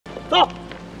走。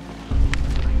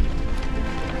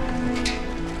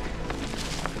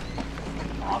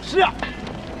好是啊，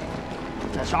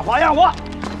再耍花样我。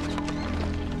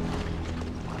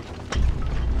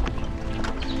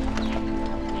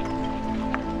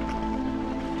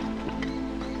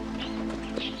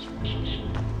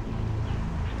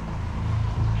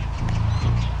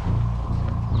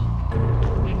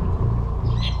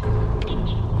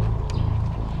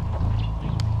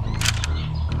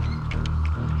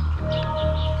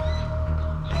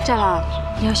 战狼，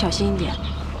你要小心一点。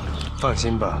放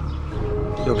心吧，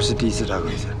又不是第一次打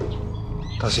鬼子，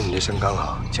倒是你的身刚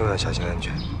好，千万要小心安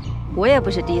全。我也不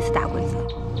是第一次打鬼子。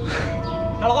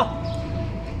大老公，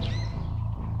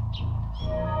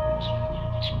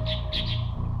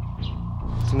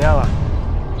怎么样了？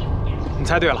你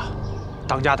猜对了，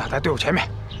当家的在队伍前面，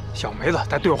小梅子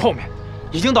在队伍后面，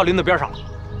已经到林子边上了。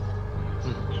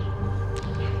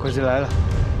鬼子来了，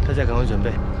大家赶快准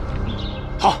备。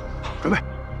好，准备。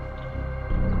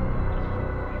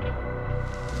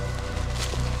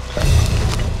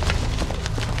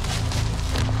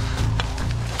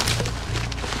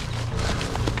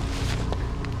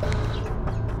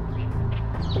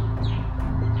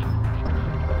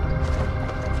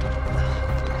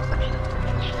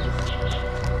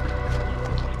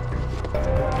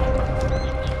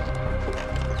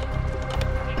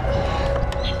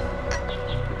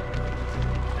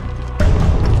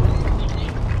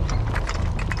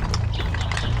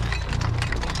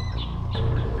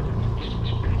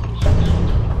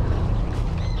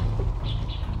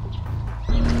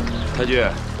 太君，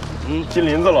进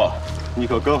林子了，你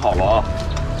可跟好了啊！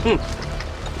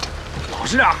老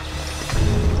实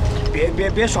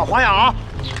点，别耍花样啊！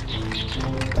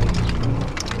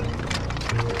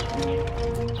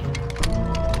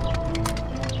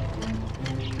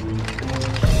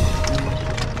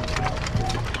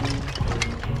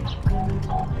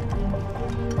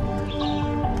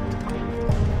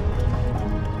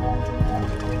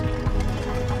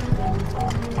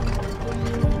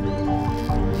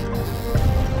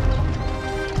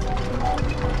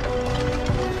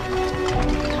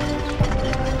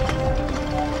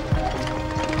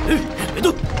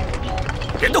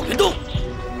别动！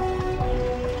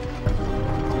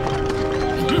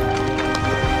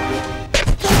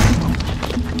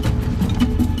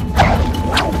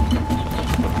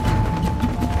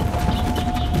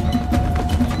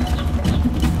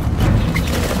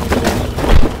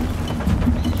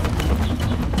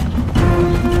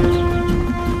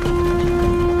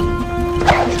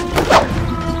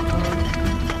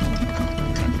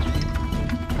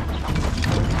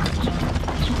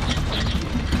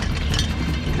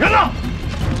人呢？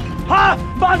啊！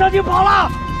马上就跑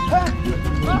了！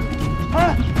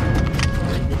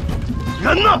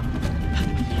人呢？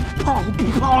跑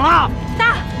不跑了？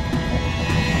打！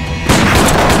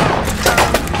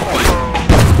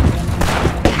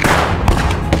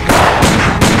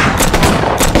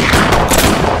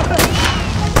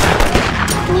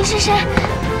您是谁？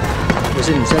我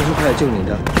是你三叔派来救你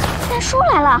的。三叔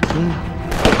来了。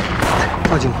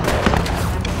抱紧我。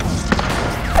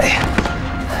哎呀，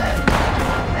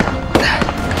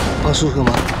帮叔喝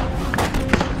吗？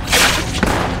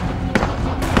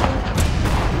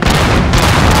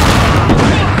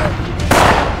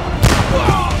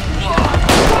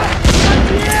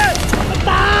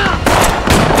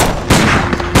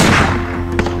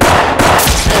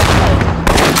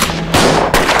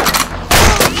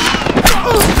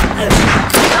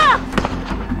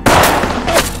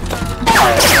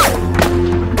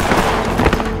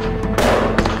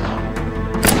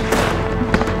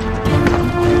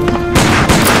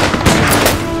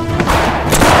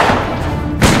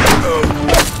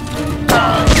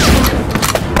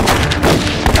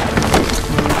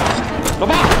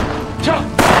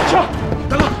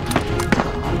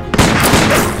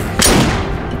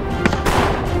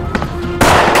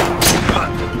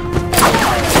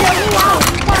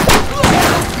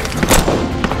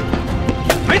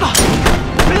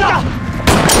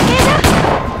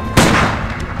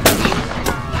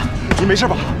没事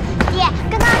吧？爹，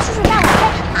跟刚刚叔叔带我飞，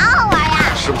好好玩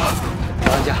呀！是吗？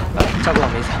老人家，照顾好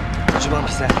梅子，我去帮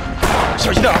比赛，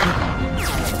小心点啊！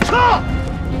撤！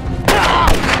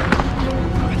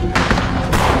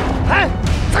哎，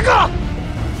三哥，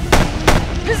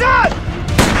比赛！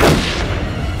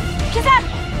比赛！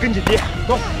跟紧爹，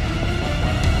走。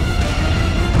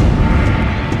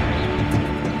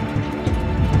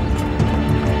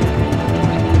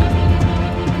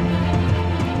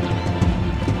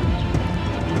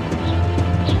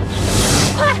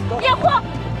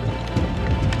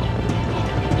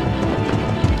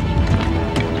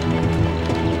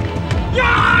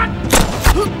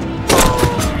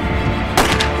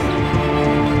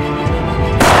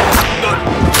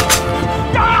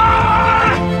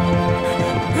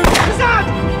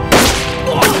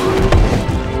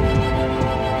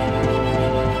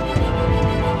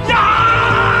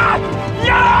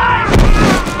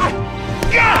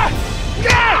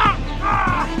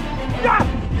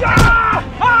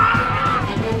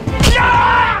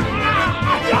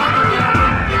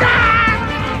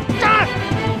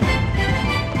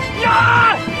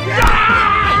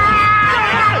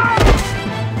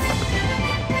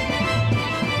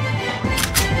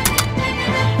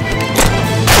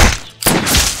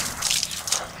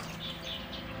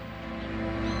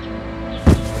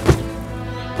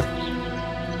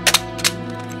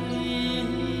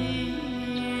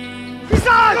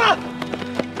三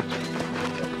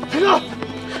哥，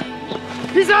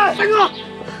第三，三哥，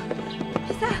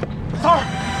第三，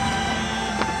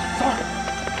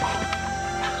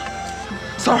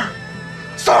三儿，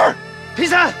三儿，第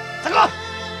三，三哥，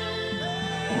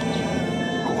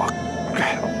我跑。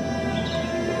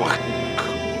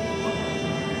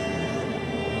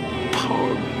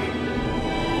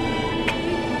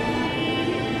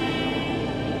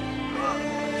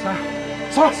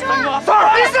 三儿，三哥，三儿，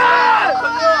第三，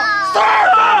三儿，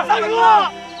三哥，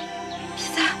第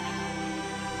三，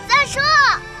三叔，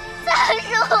三叔，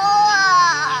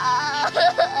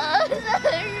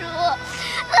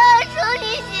三叔，你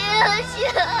醒醒！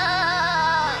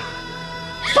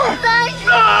三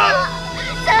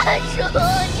叔，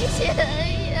你醒醒！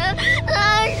三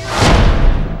叔。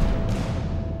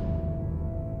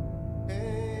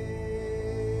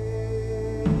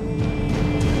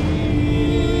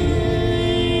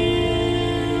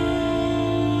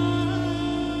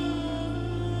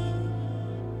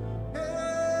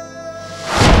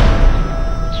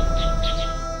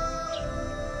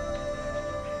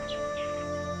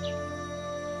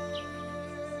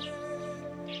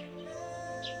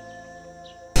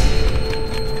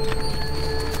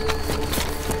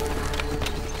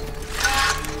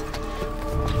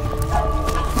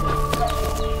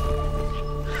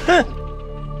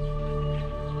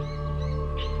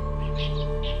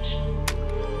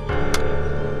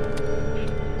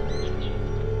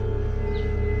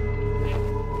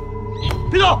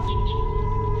 别动！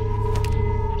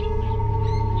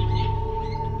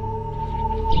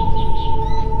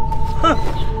哼！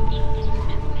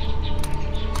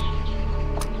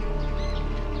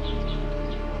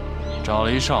找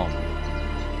了一上午，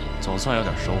总算有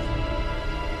点收获。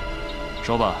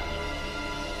说吧，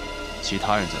其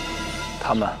他人在哪？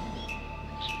他们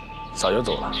早就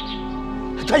走了。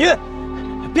太君，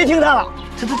别听他了，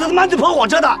他满嘴跑火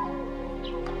车的。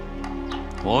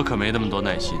我可没那么多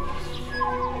耐心。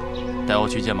带我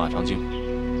去见马长京。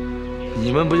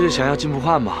你们不是想要金不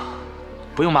换吗？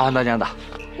不用麻烦大家的，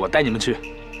我带你们去。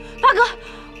八哥，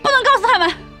不能告诉他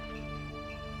们。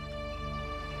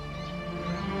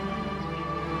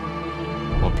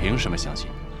我凭什么相信？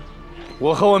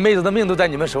我和我妹子的命都在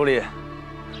你们手里，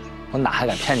我哪还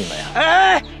敢骗你们呀？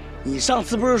哎，你上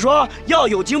次不是说要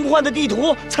有金不换的地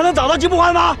图才能找到金不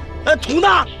换吗？图呢？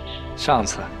上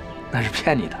次那是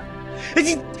骗你的。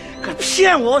你可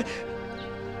骗我！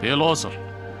别啰嗦，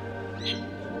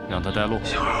让他带路。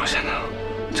小儿，我现在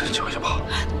真就要跑。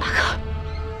八哥，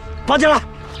绑起来！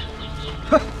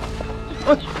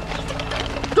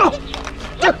走！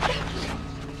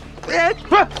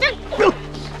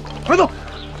快走！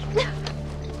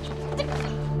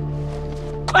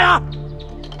快点！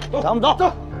咱们走！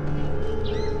走！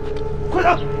快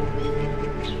点！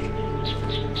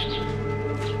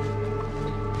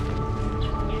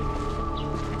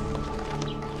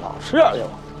老实点给我！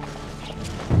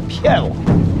骗我！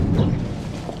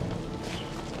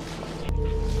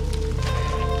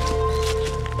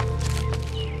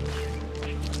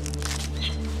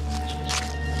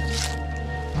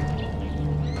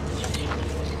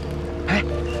哎，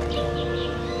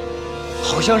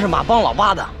好像是马帮老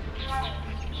八的。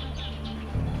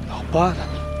老八的，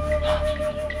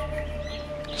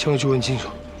先去问清楚。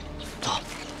走。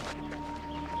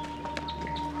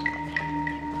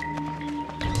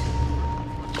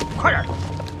快点！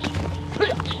快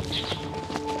点！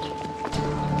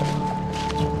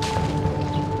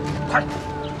快！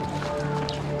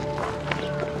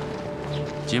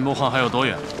金不换还有多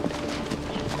远？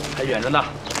还远着呢，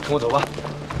跟我走吧。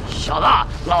小子，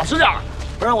老实点，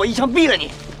不然我一枪毙了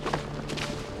你！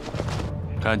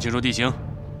看清楚地形，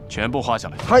全部画下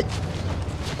来。嗨，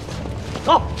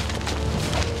走。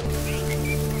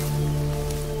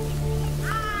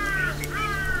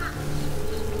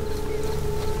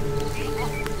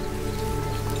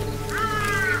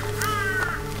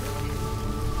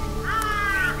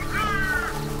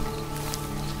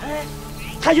哎，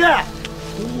太君，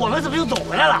我们怎么又走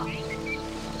回来了？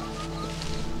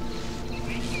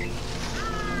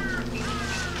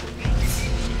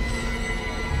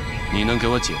你能给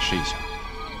我解释一下，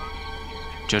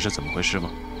这是怎么回事吗？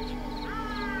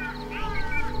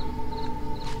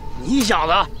你小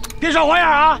子别耍花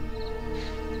样啊！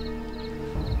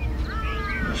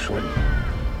你说你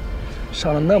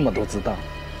上了那么多子当，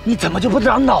你怎么就不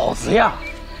长脑子呀？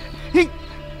你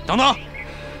等等，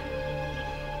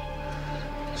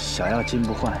想要金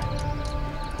不换，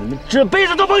你们这辈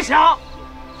子都甭想！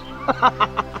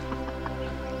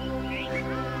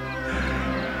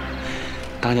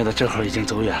当家的这会儿已经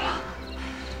走远了，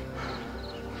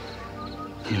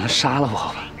你们杀了我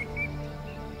吧！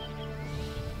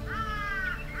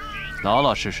老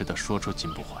老实实的说出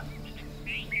金不换，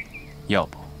要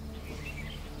不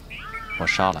我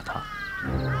杀了他。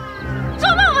做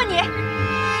梦吧你！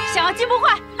想要金不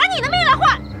换，拿你的命来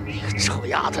换！你个臭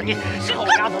丫头，你臭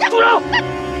丫头！住手！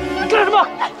你干什么？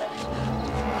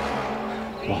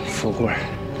王富贵，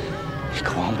你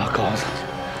个王八羔子！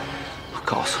我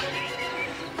告诉你，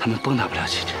他们蹦跶不了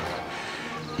几天。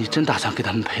你真打算给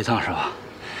他们陪葬是吧？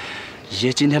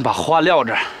爷今天把话撂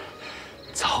这儿，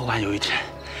早晚有一天，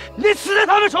你死在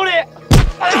他们手里！青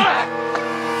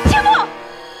木，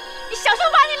你小心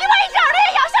我把你另外一只耳朵也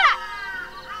咬下来！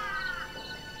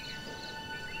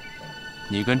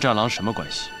你跟战狼什么关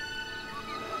系？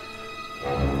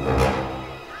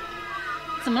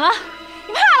怎么了？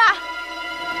你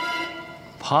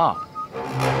怕了？怕？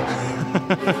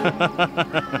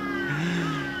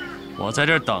我在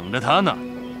这儿等着他呢。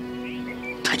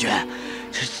太君，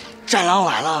这战狼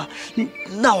来了，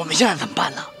那我们现在怎么办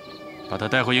呢？把他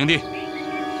带回营地，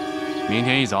明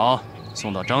天一早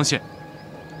送到张县。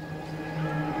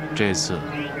这次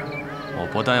我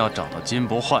不但要找到金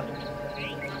不换，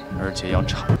而且要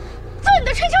查。做你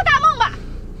的春秋大梦吧！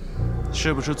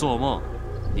是不是做梦？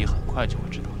你很快就会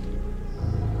知道的。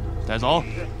带走。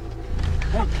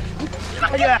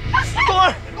太君，冬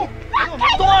儿，冬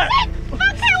儿，放开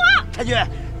我！太君，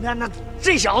那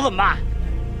这小子怎么办？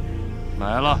买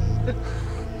了。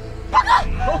大哥，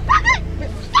大哥，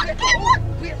放开我！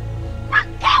放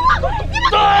开我！你们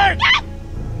冬儿，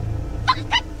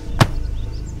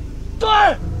冬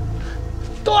儿，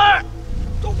冬儿，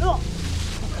冬儿，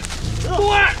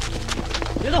冬儿，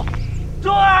别动，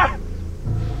冬儿。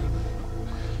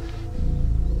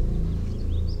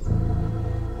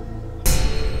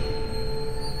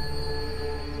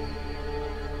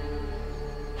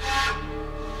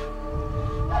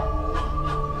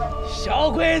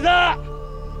小鬼子，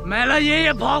买了爷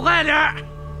爷跑快点儿，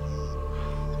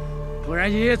不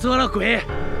然爷爷做了鬼，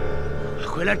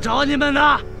回来找你们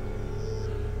的。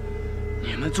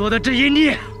你们做的这一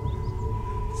孽，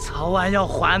早晚要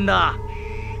还的。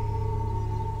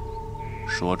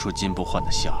说出金不换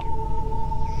的下落，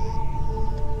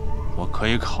我可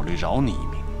以考虑饶你一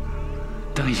命。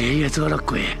等爷爷做了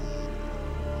鬼，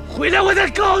回来我再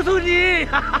告诉你。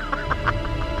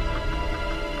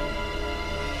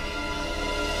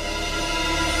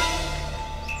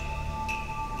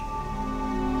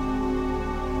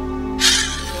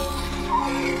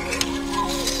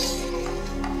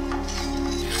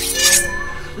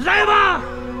来吧！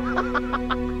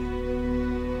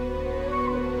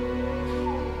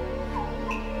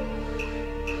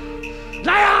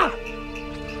来呀！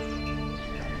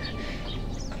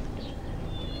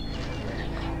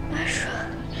马叔，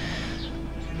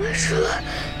马叔，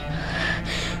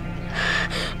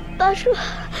马叔，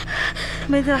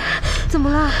梅子，怎么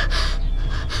了？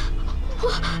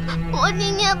我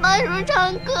听见马叔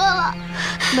唱歌了。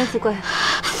梅子乖，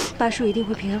八叔一定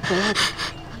会平安回来的。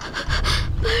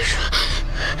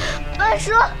八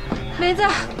叔，梅子，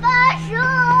八叔，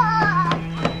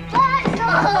八叔，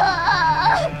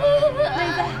梅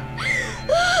子，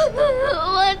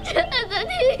我真的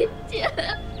听见了，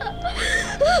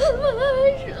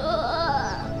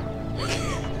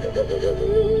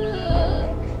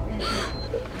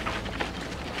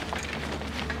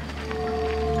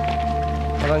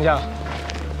马当家，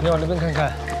你往那边看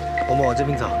看，我们往这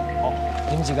边走。好，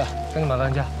你们几个跟着马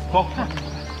当家。好。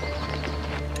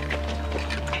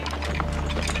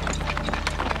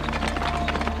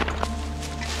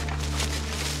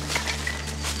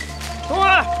冬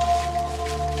儿，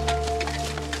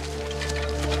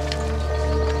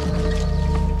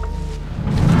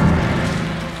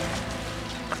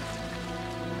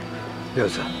六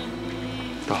子，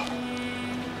到，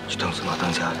去通知马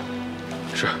当家的。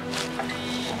是。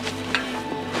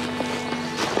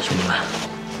兄弟们，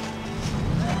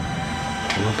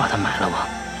我们把他埋了吧。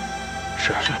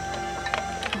是。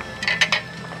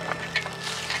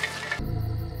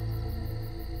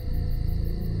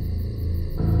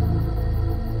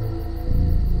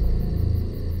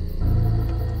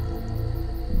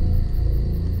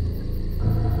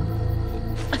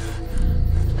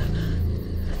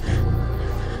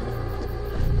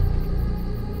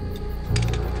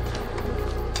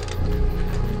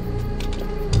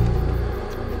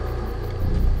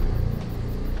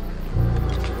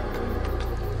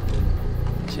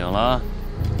醒了？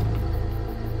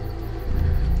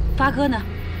八哥呢？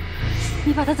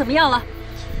你把他怎么样了？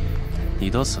你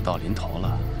都死到临头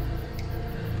了，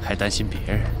还担心别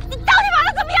人？你到底把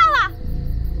他怎么样了？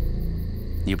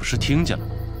你不是听见了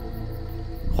吗？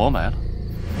活埋了。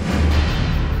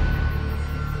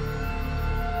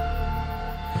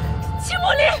秦木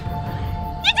林，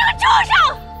你这个畜生！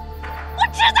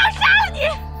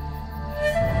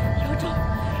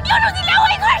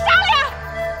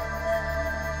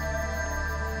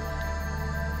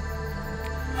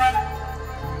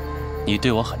你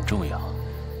对我很重要，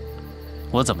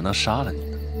我怎么能杀了你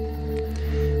呢？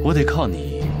我得靠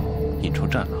你引出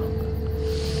战狼。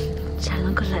战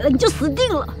狼可来了，你就死定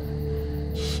了！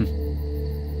哼，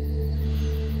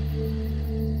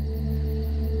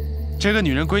这个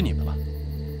女人归你们了，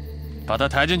把她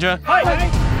抬进去。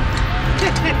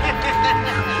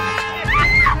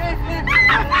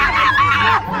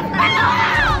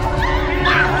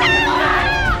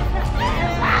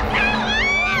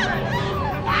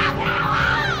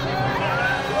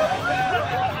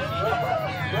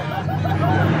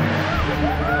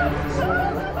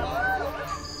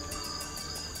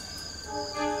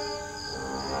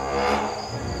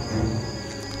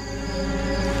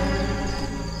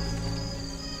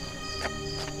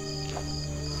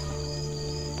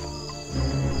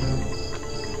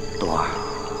冬儿，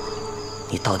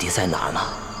你到底在哪儿呢？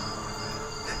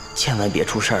千万别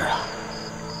出事儿啊！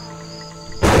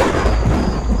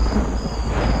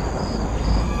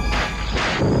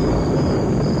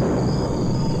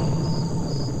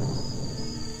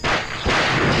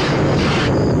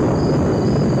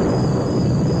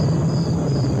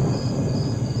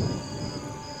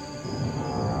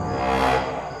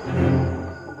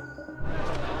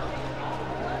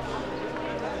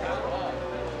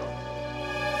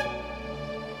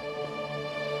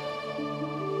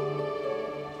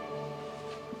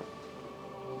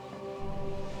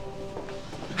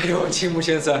哎呦，青木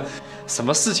先生，什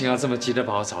么事情啊？这么急的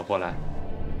把我找过来？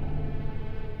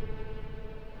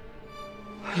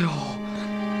哎呦，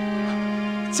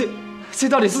这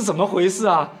到底是怎么回事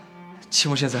啊？青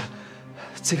木先生，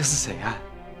这个是谁啊？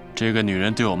这个女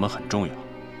人对我们很重要，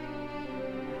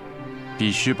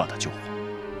必须把她救活。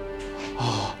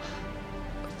哦，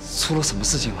出了什么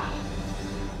事情了？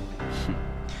哼，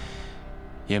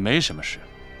也没什么事。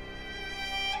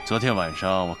昨天晚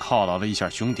上我犒劳了一下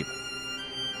兄弟们。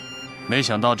没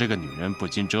想到这个女人不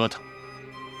禁折腾，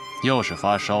又是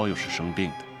发烧又是生病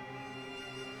的。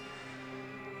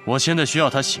我现在需要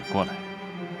她醒过来，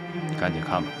赶紧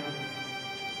看吧。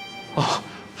哦，好，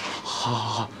好，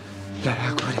好，来，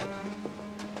快点。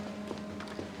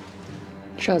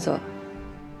少佐，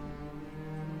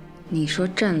你说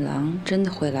战狼真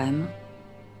的会来吗？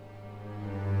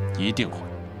一定会。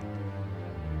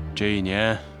这一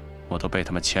年，我都被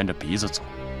他们牵着鼻子走。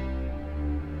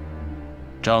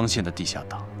张县的地下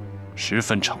党十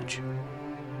分猖獗。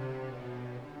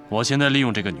我现在利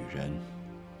用这个女人，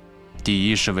第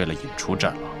一是为了引出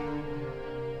战狼，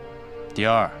第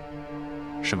二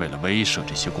是为了威慑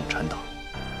这些共产党，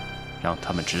让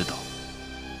他们知道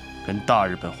跟大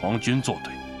日本皇军作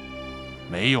对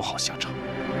没有好下场。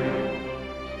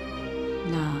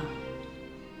那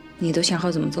你都想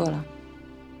好怎么做了？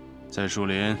在树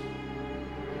林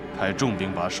派重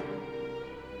兵把守。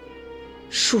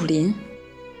树林？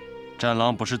战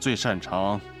狼不是最擅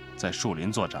长在树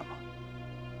林作战吗？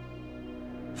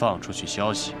放出去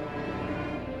消息，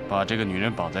把这个女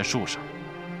人绑在树上，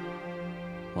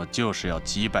我就是要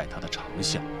击败她的长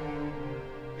项，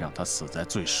让她死在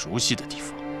最熟悉的地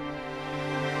方。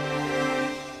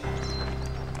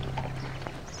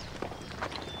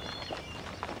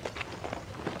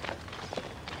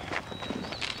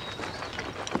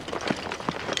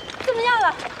怎么样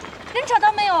了？人找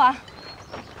到没有啊？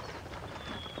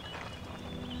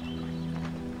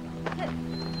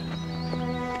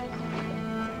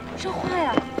说话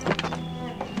呀！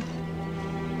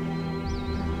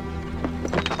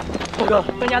报告，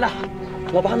当家的，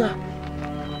老八呢？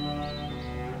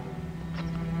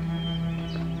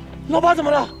老八怎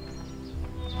么了？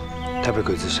他被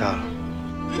鬼子杀了。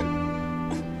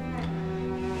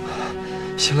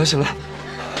醒了，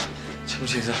青木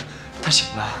先生，他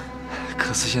醒了。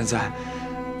可是现在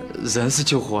人是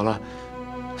救活了，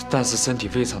但是身体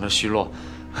非常的虚弱，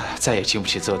再也经不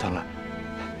起折腾了。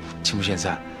青木先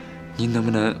生，您能不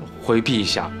能回避一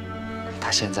下？他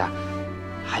现在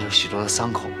还有许多的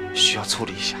伤口需要处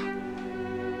理一下。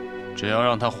只要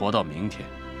让他活到明天，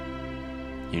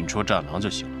引出战狼就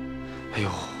行了。哎呦，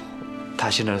他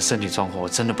现在的身体状况我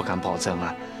真的不敢保证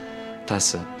啊。但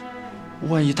是，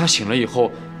万一他醒了以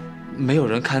后，没有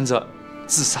人看着，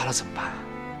自杀了怎么办啊？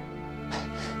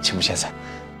青木先生，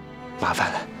麻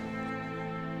烦了。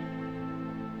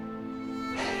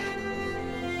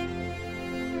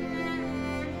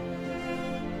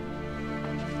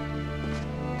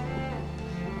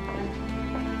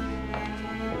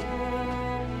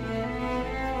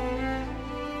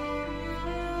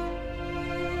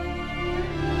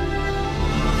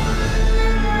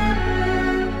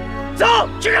走，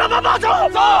去给老爸报仇！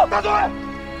走，大嘴！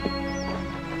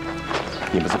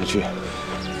你们这么去，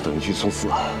等于去送死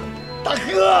啊！大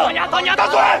哥，大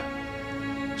嘴！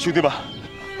兄弟们，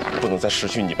不能再失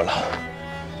去你们了。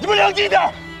你们冷静点！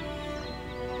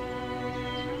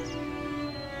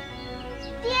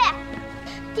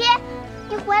爹，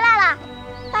你回来了，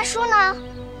大叔呢？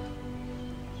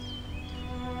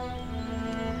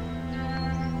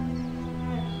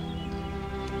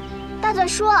大嘴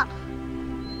叔，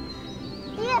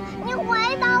爹，你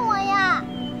回答我呀！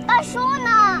大叔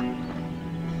呢？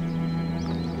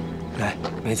来，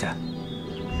梅子，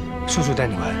叔叔带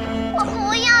你玩。我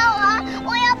不要玩，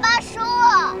我要大叔。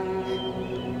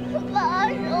大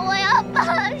叔，我要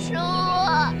大叔。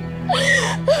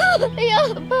我要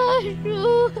大叔。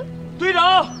队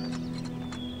长，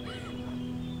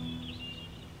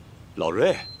老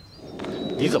瑞，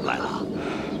你怎么来了？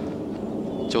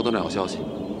久等了消息。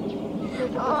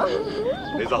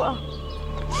梅子，来，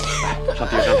上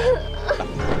爹身来。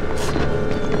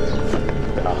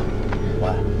队长，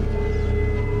晚安。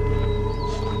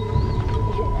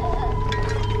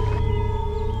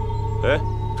哎，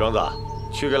庄子，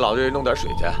去给老瑞弄点水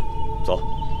去。走。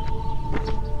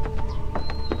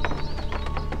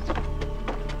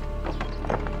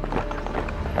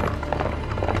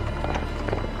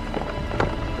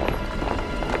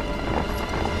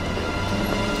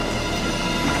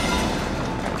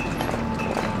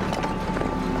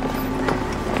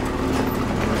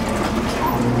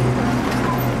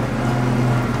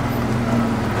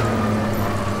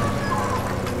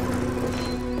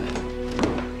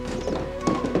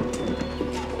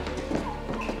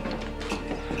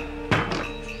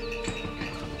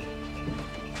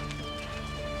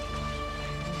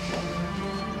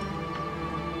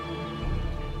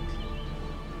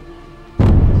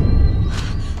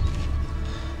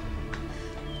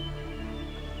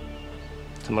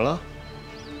怎么了？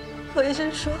何医生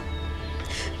说，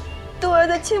东儿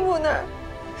在亲母那儿，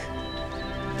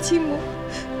亲母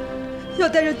要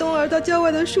带着东儿到郊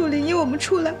外的树林引我们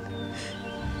出来，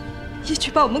一举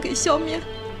把我们给消灭。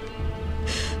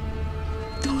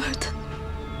东儿他，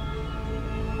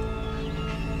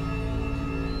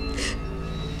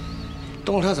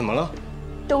东儿他怎么了？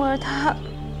东儿他。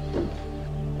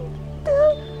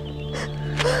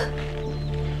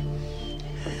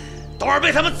东儿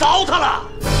被他们糟蹋了。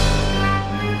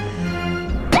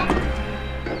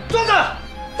庄子，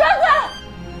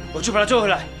我去把他救回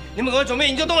来。你们赶快准备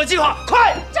营救东儿的计划，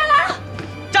快！战狼，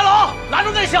战龙，拦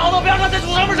住那小子，不要让他再出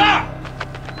什么事儿。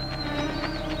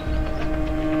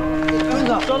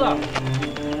庄子，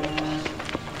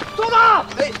东子，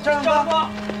哎，战狼哥。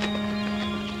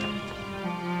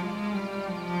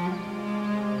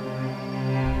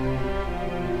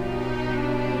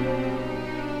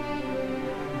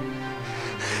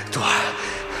东儿，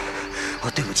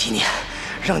我对不起你，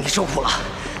让你受苦了。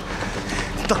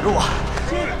等着我。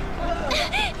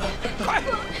快，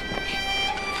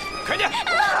快点！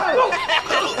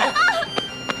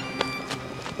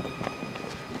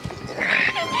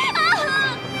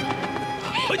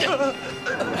快点！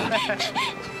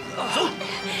走，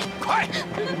快，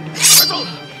快走！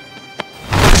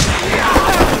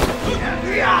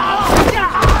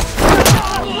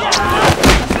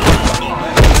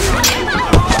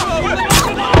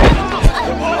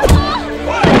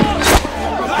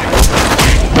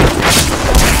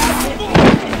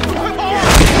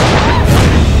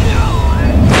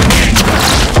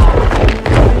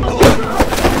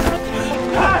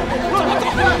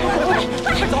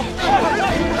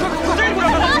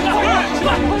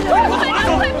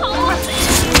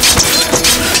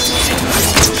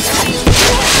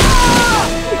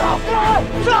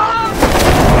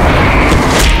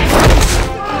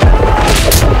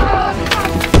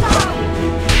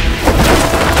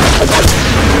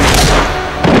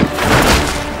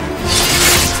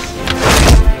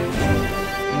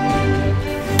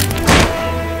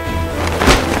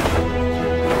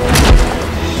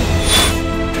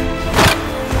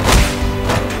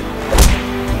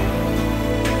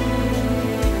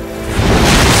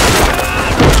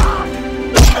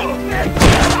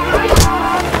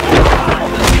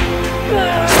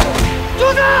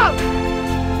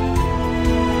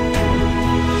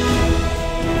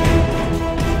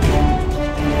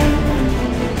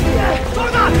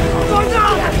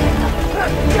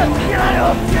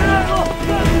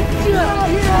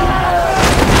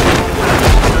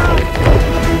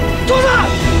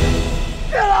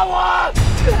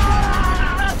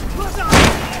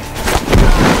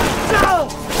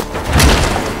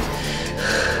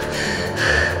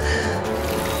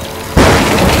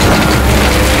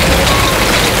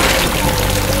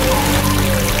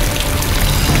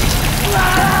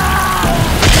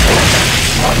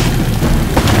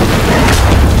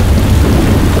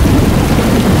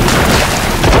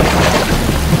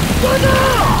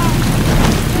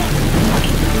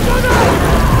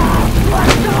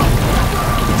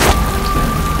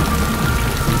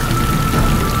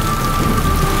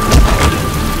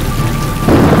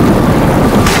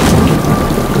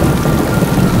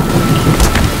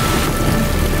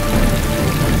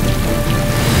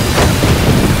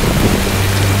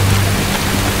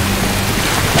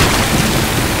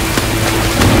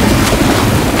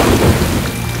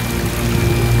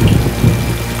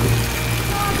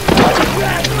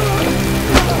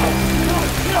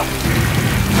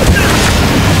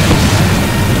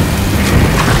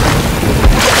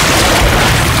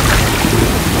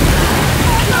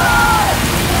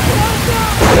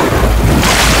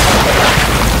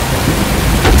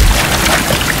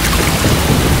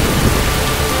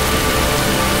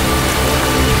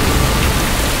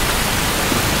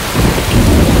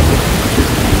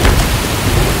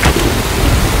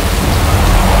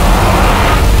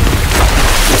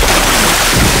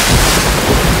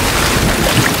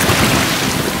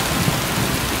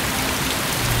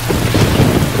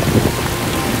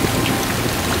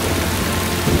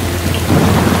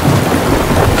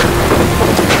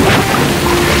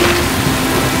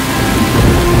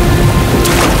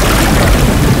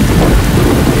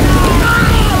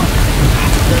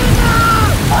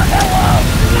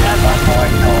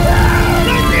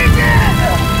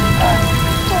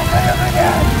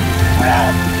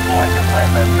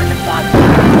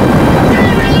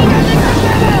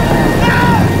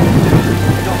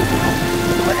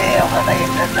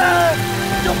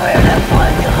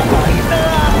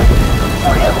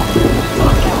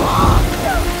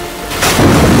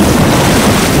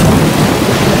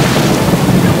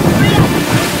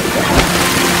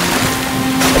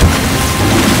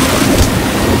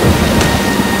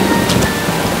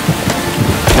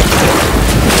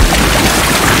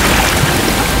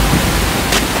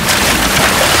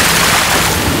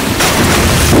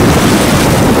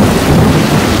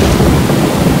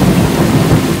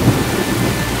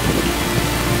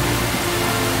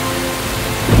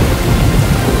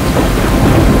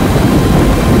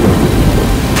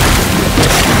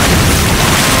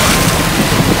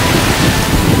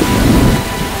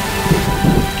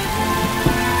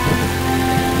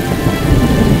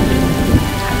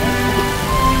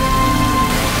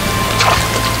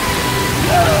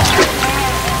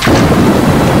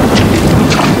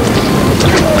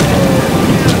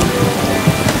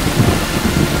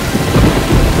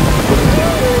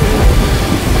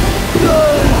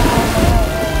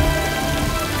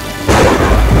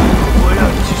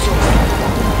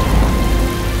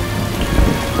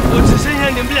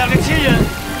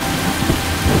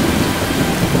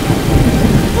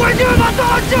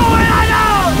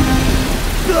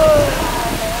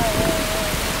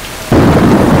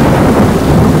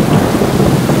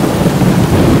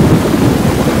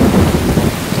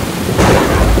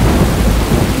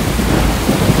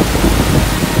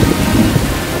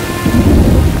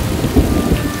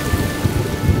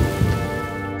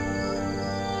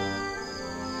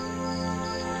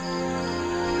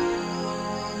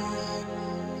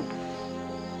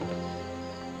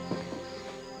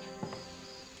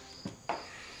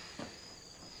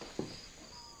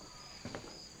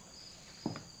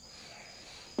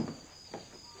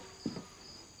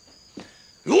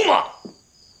鲁莽、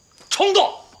冲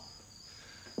动。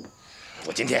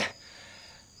我今天，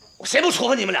我谁不撮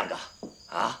合你们两个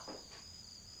啊？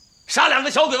杀两个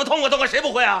小鬼子痛快痛快，谁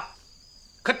不会啊？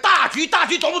可大局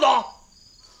懂不懂？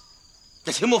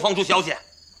这秦牧放出消息，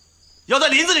要在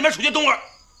林子里面处决东儿，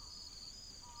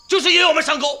就是因为我们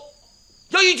上钩，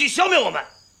要一举消灭我们。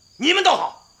你们倒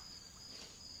好，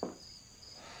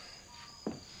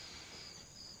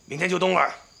明天救东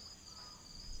儿，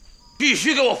必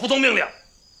须给我服从命令。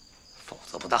 否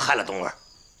则不但害了东儿，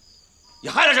也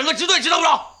害了整个支队，知道不知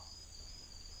道？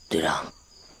队长，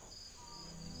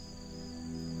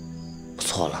我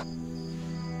错了。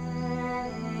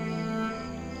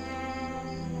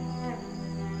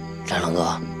战狼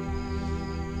哥，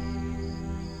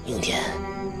明天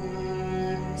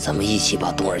咱们一起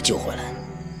把东儿救回来。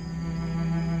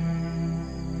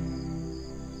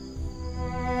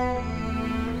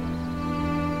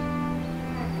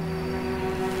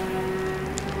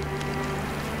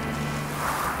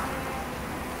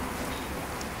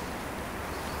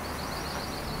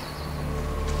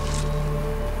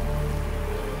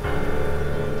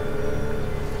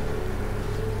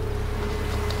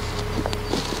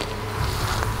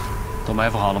 都埋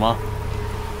伏好了吗？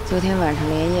昨天晚上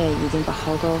连夜已经把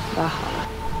壕沟挖好了。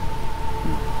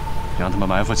让他们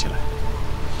埋伏起来。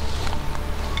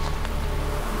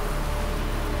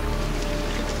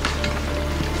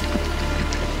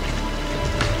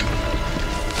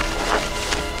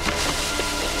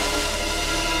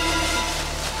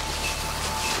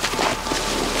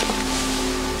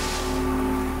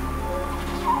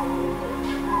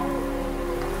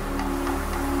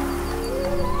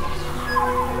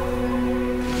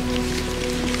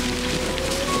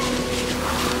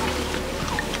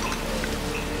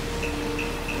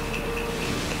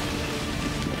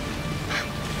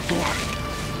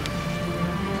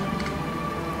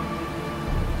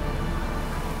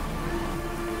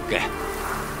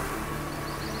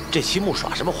这秦牧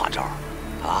耍什么花招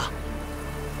啊？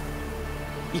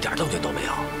一点动静都没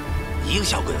有，一个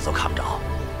小鬼子都看不着。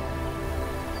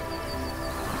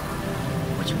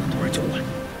我去把东儿救过来。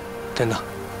等等，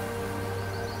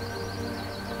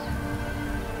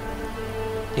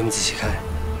你们仔细看，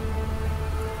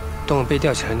东儿被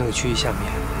吊起来那个区域下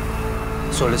面，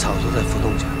所有的草都在浮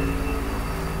动着，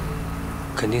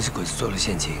肯定是鬼子做了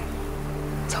陷阱，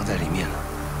藏在里面了。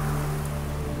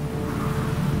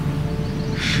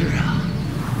 是啊，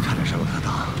差点上了课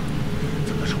堂，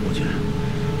怎么冲过去？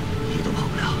一个都跑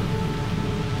不了，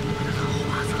都被他当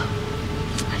花子了。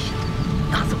哎呀，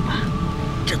那怎么办？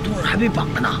这东儿还被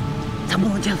绑着呢，咱不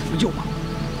能见死不救吧？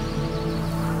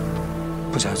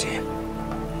不着急，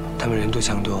他们人多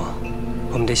枪多，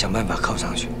我们得想办法靠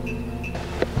上去。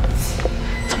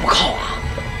怎么靠啊？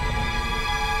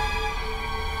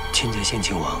擒贼先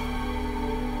擒王，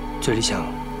最理想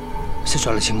是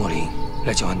抓了青木林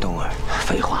来交换冬儿。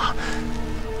废话，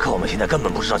可我们现在根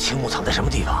本不知道青木藏在什么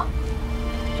地方。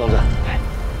庄子，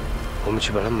我们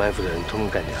去把他们埋伏的人统统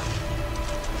干掉，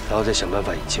然后再想办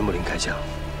法引青木林开枪，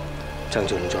这样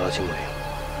就能抓到青木林。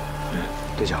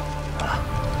队长，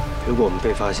如果我们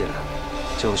被发现了，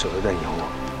就用手榴弹引我。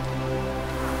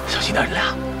小心点，你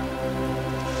俩。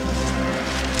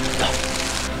走，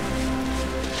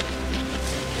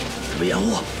准备掩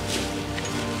护。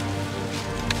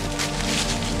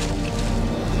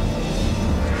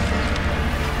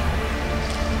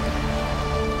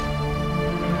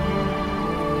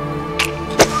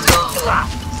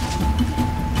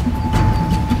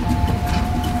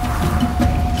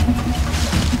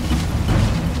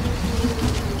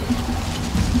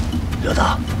刘子，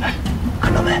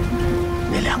看到没？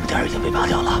那2个点已经被拔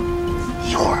掉了，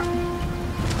一会儿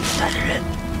带着人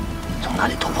从那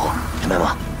里突破，明白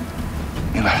吗？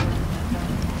明白了。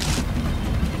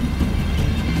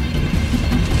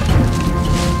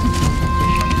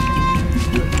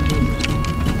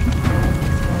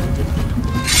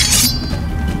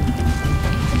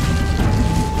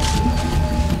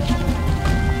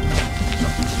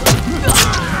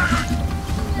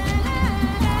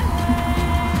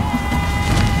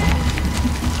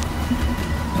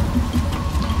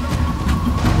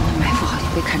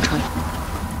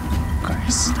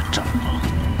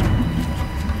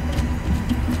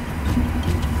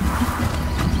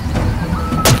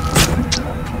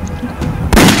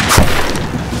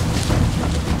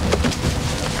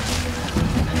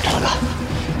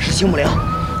青木林，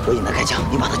我引他开枪，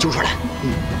你把他揪出来。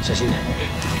小心点。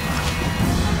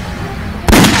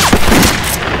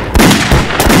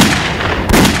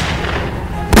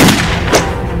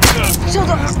邵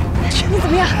总，你怎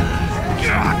么样？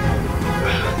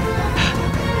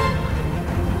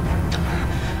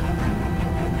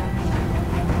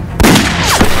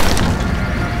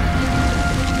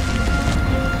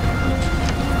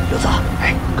刘子，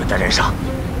跟在人上。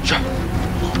是。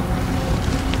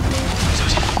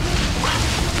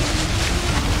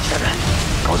下人，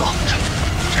跟我走。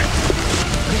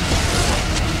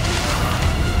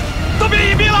都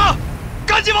别隐蔽了，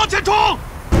赶紧往前冲！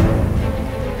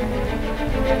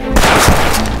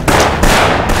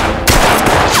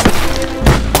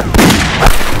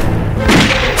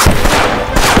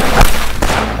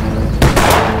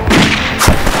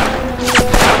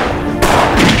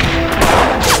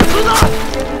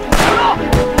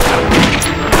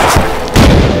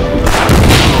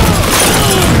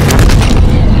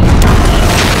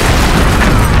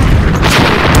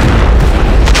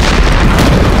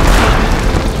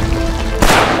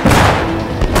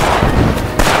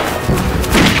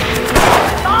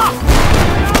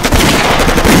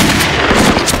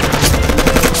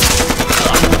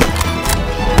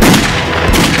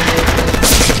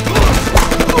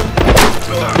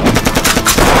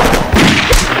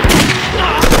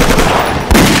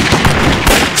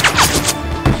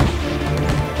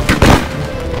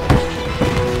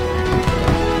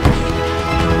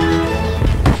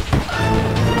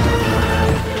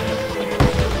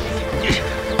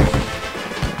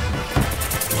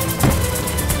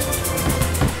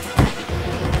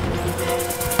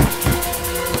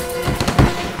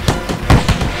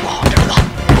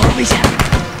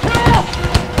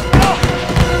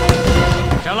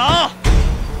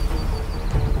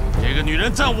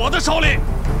在我的手里，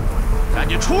赶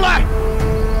紧出来！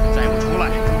再不出来，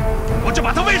我就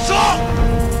把他喂蛇！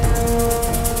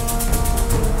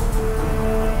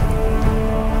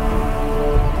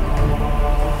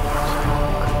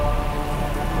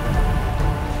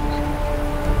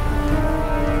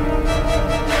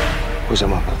我想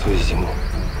办法推起节目，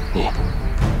你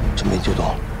准备就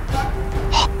动。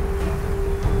好，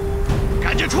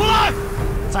赶紧出来！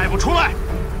再不出来，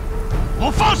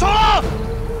我放手了！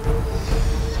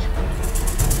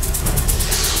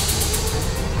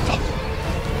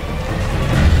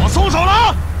松手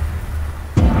了！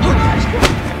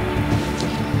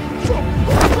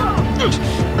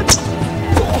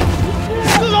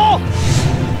自走！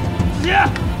你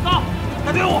到，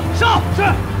带队伍上！是，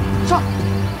上！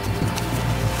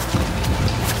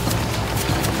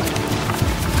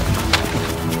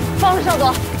放了，邵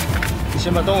总。你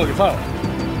先把东子给放了。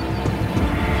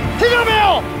听见了没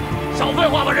有？少废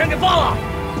话，把人给放了！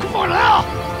给放人啊！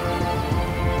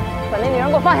把那女人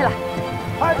给我放下来！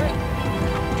快！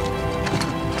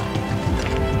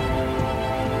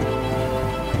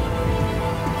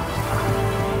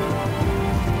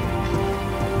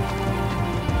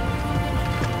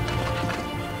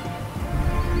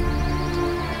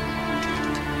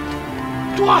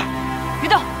别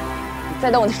动！你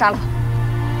再动我就杀了他！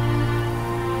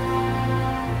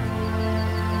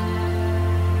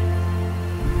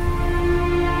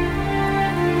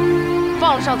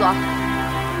少佐。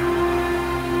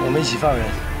我们一起放人，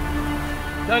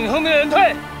让你后面的人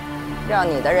退，让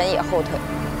你的人也后退。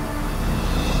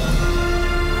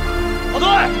后退。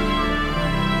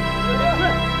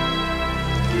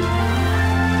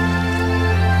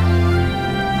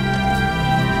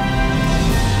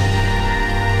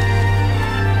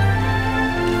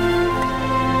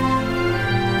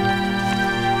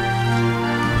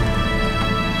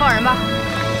 放人吧。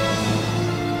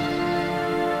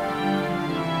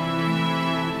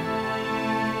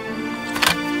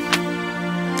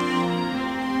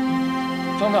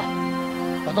庄子，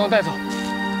把东西带走。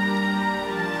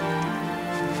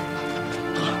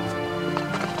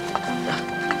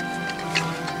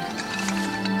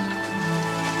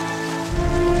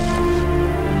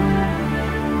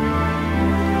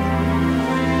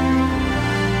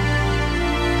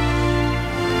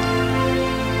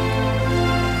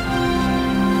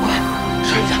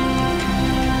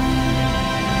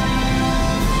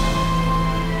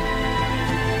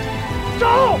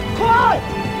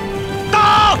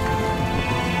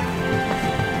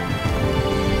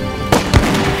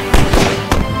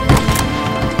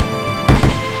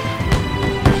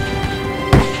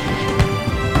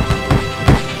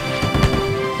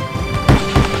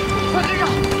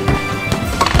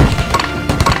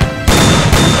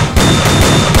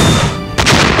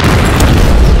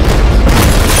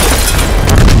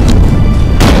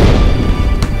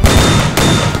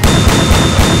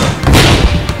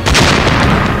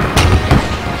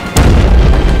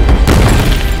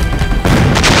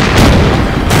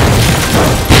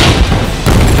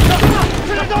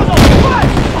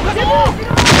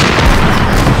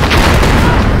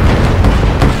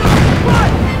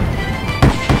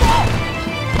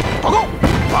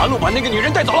那个女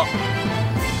人带走了。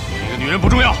那个女人不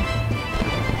重要，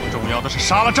重要的是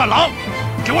杀了战狼。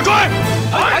给我追！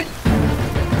哎！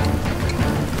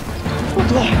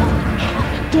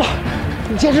对，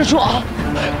你坚持说啊！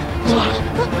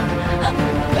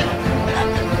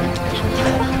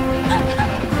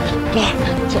对，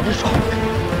坚持说。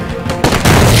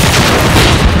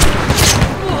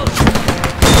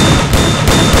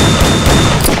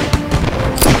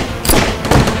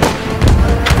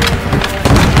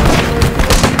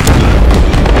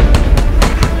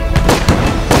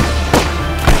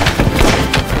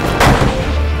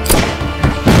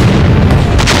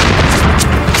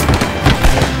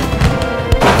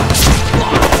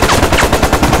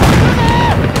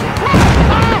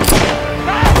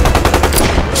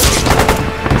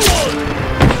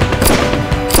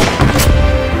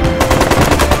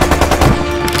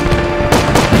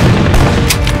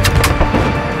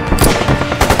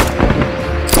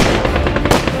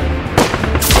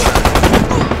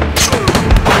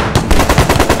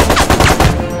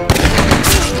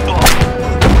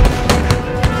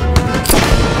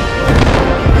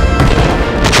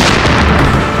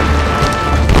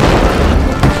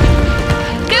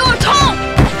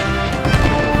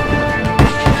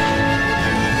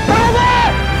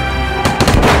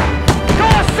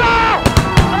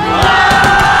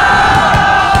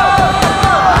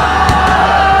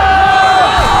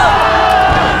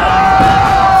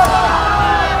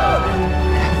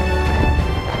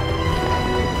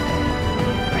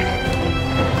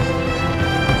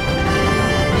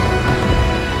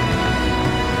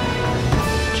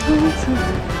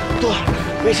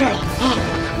 没事了啊，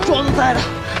庄子在的，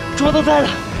庄子在的，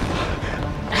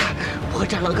不会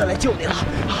战狼哥来救你了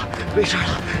啊，没事了，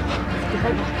别害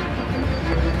怕。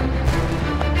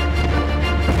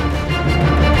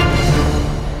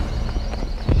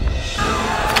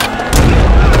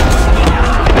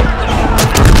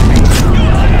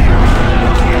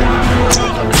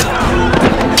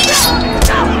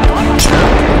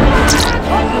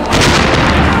 快！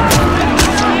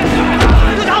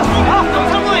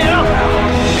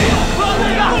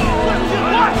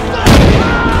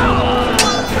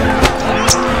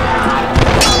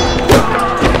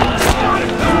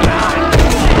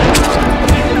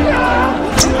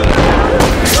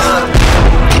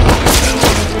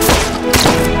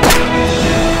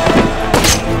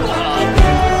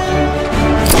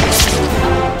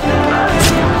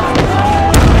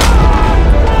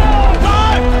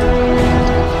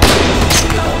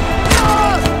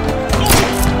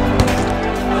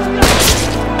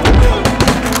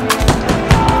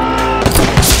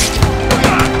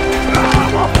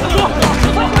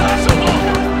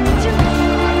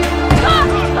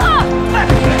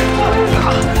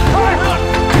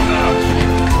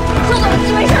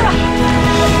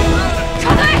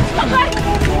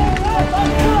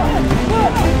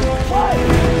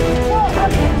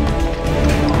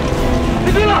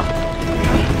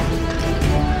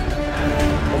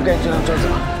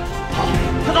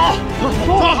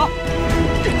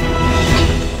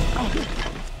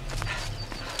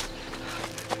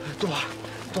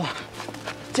冬儿，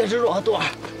坚持住啊，冬儿！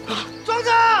庄子，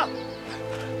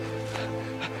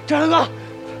战乐哥，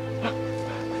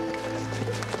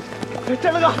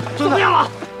战乐哥，怎么样了？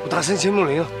我打生前木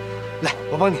林了，来，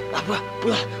我帮你。啊，不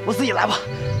用，我自己来吧。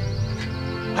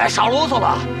哎，少啰嗦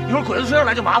了，一会儿鬼子追上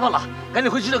来就麻烦了。赶紧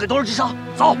回去给冬儿治伤。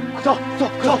走，走，走，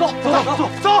走，走，走，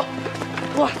走！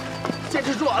冬儿，坚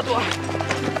持住啊，冬儿！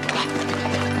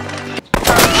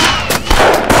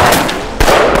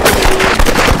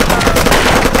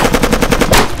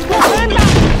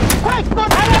 快，到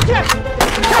台上去！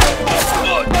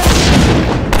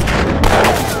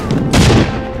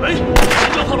喂，先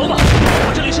救炮楼吧，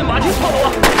我这里是马町炮楼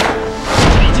啊，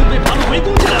这已经被八路围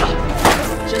攻起来了，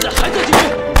现在还在进攻，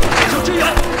接受支援，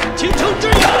请求支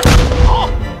援。好，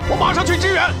我马上去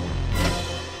支援。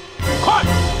快，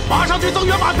马上去增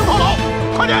援马町炮楼，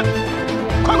快点，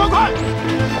快！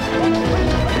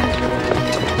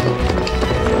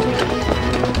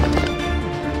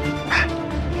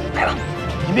来了，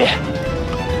隐蔽。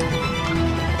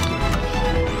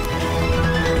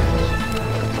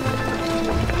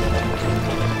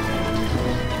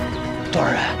 多少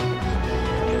人？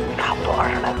差不多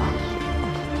20来个，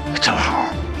正好。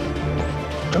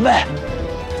准备。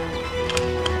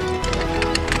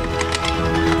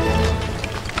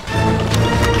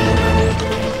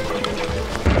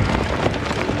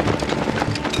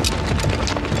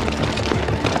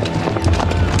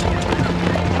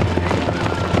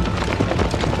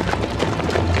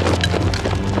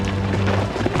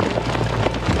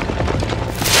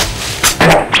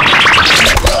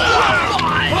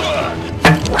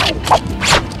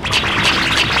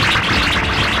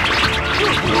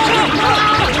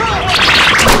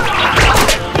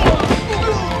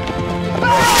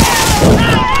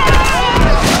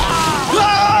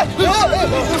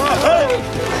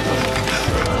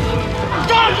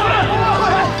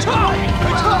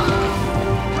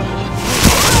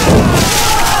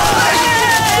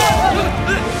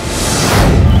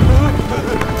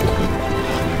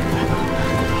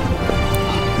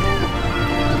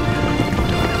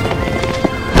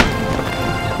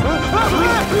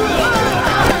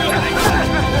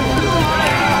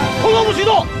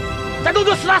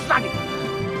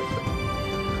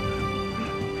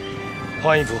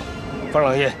换衣服，方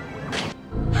老爷。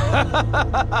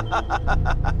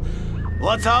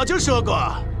我早就说过，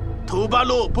土八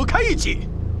路不开一起。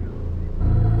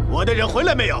我的人回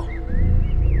来没有？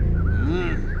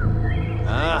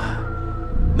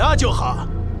那就好。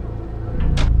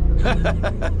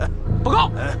报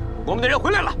告，我们的人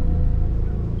回来了。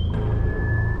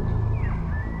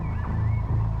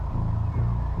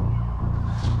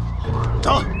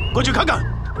走，过去看看。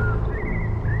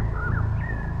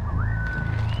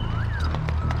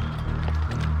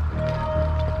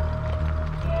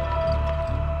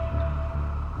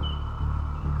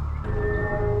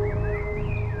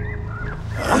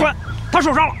 长官，他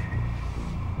受伤了，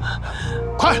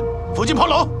快，附近炮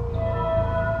楼。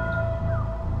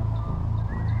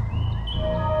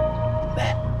喂，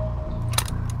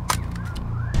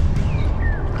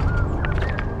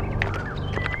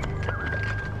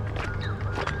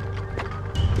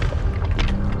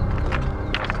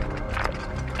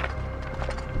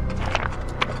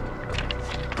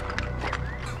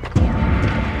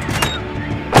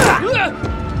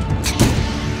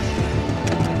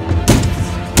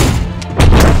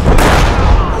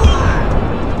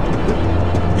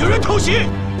偷袭！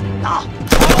打！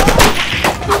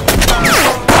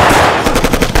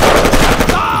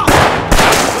打！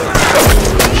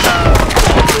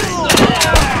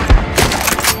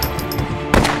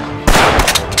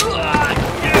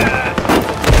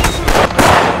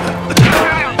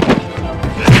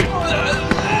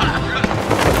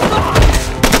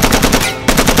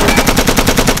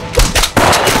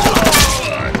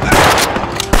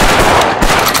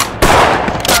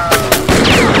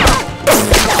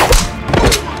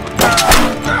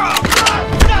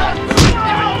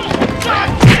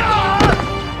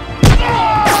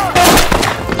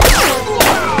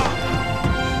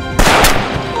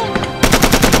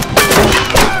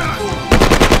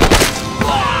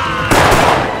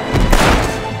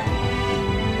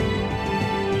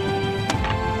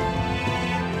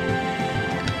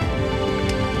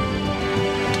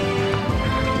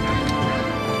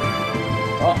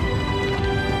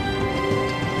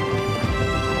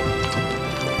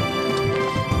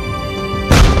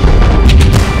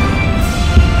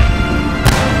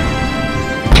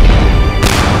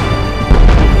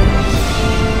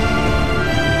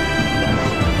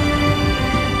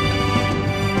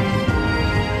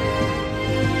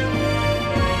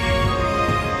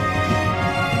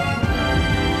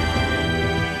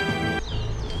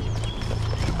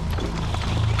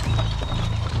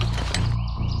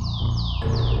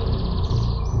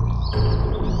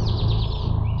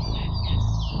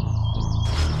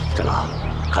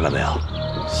看到没有？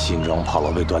新装炮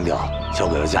楼被端掉，交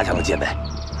给了加强的戒备，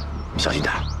小心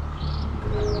点。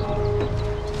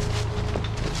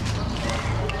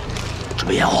准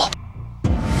备掩护。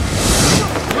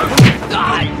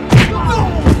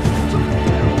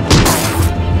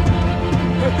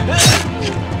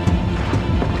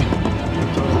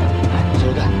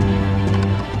谁干？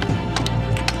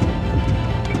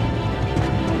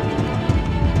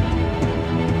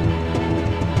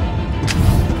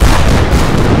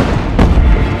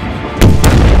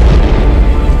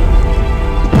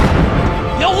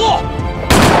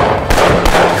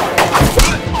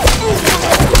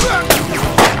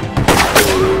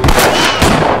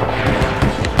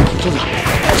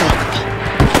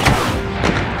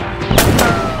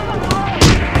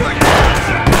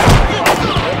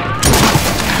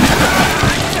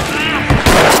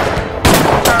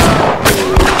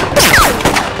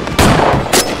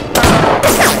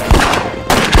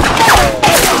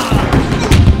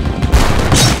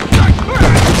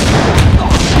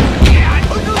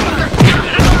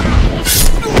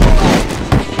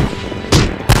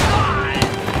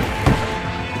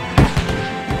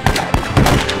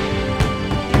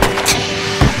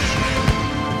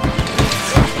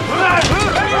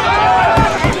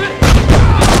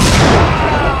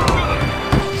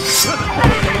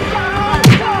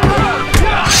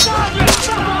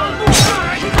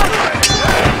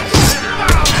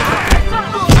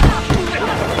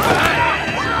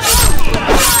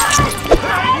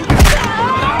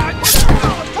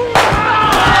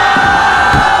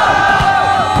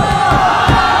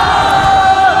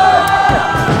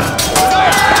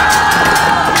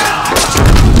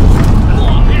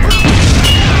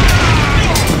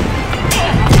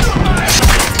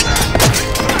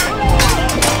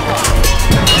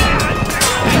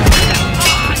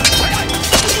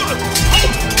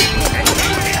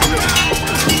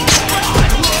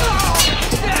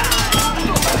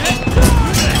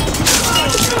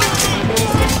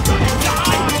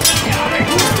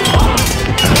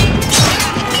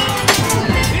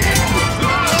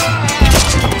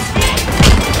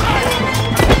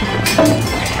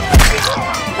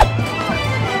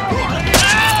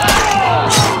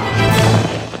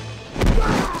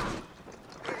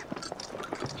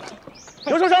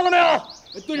 有受伤了没有？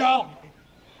队长，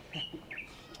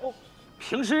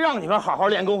平时让你们好好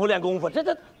练功夫练功夫，这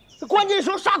关键时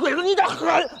候杀鬼子你点狠！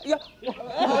哎呀，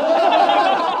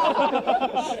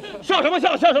笑什么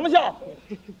笑？笑什么笑？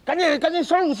赶紧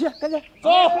收拾武器，赶紧走！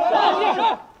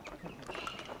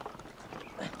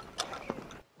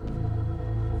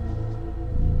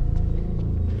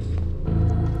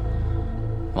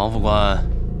王副官，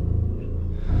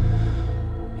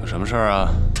有什么事儿啊？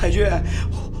太君，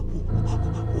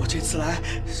我这次来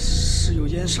是有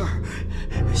件事儿，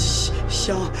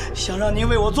想让您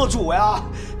为我做主呀。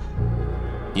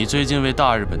你最近为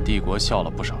大日本帝国效了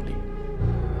不少力，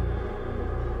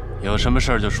有什么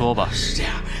事儿就说吧。是这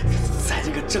样，在这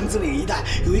个征子岭一带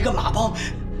有一个马帮，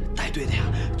带队的呀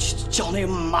叫那个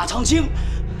马长青，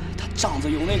他仗着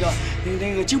有那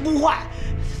个经不坏，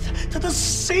他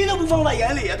谁都不放在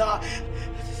眼里啊！他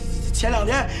前2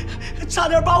天差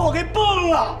点把我给崩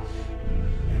了。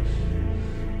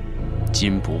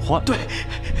金不换，对，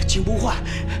金不换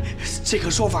这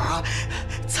个说法啊，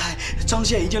在张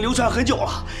县已经流传很久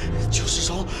了。就是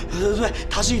说，对，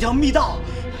它是一条密道，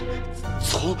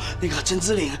从那个真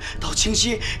子岭到清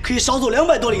溪可以少走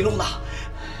200多里路呢。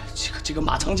这个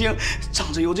马长青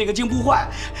仗着有这个金不换，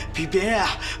比别人啊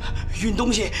运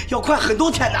东西要快很多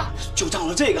天呢。就仗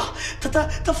着这个，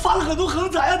他发了很多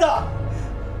横财啊！他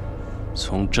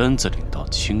从真子岭到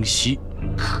清溪，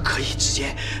可以直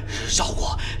接绕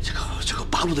过这个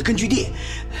八路的根据地，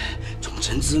从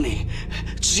真子岭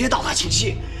直接到达清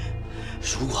溪。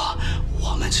如果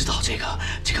我们知道这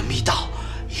个密道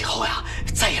以后呀，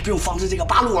再也不用防止这个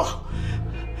八路了。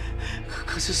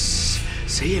可是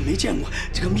谁也没见过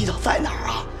这个密道在哪儿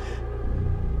啊？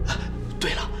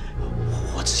对了，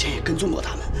我之前也跟踪过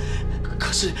他们，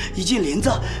可是一进林子，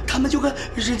他们就跟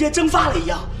人间蒸发了一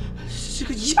样，这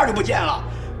个一下就不见了。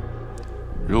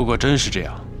如果真是这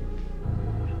样，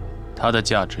它的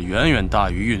价值远远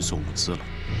大于运送物资了。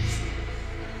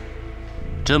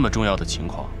这么重要的情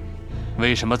况，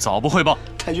为什么早不汇报？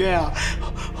太君啊，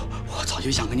我早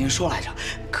就想跟您说来着，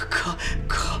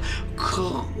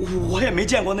可我也没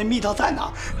见过那密道在哪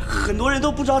儿，很多人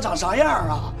都不知道长啥样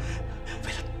啊。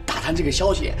为了打探这个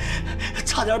消息，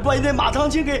差点把那马长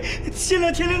青给掀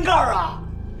了天灵盖啊！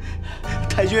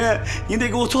太君，您得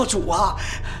给我做主啊！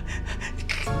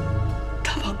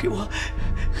他妈给我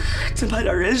增派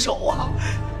点人手啊！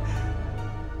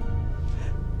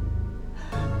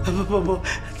不，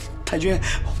太君，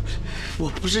我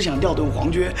不是想调动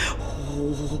皇军，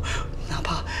我哪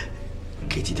怕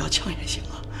给几条枪也行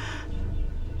啊。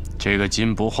这个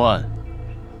金不换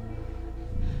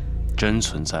真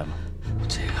存在吗？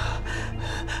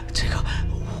这个，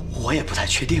我也不太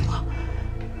确定啊。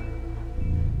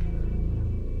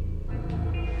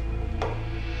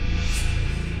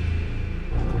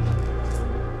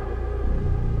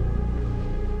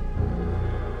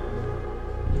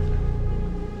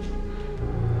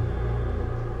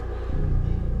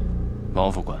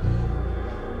王副官，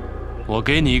我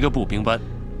给你一个步兵班，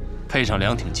配上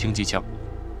2挺轻机枪，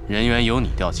人员由你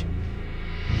调遣，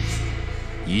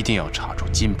一定要查出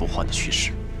金不换的虚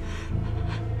实。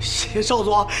谢谢少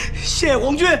佐，谢谢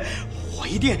皇军，我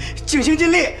一定尽心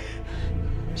尽力。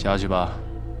下去吧。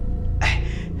哎，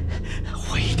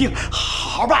我一定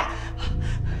好好办。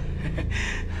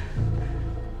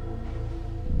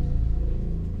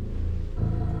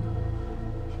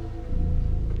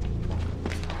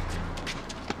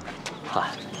啊！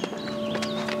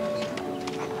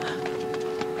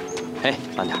哎，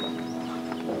慢点。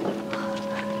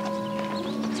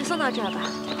就送到这儿吧。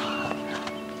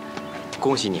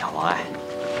恭喜你啊，王爱。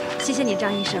谢谢你，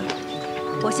张医生。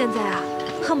我现在啊，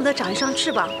恨不得长一双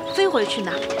翅膀飞回去呢。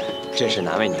真是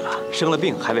难为你了，生了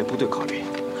病还为部队考虑。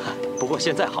不过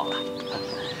现在好了。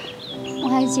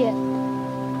王爱姐，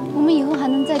我们以后还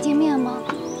能再见面吗？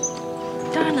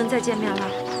当然能再见面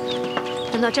了。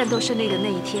等到战斗胜利的那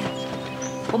一天，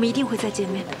我们一定会再见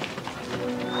面的。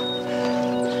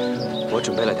我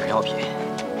准备了点药品，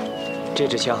这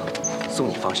支枪送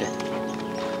你防身。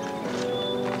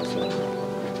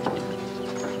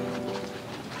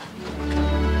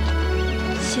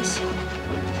谢谢。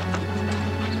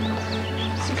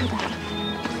辛苦大人。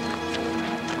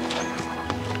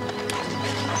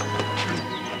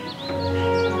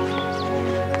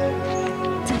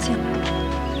再见了，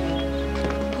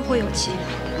后会有期。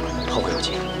后会有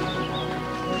期。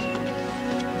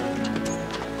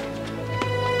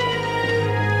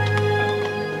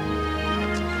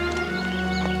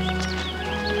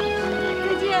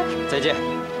再见，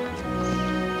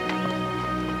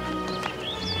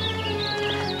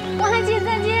王海姐，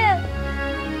再见，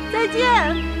再见。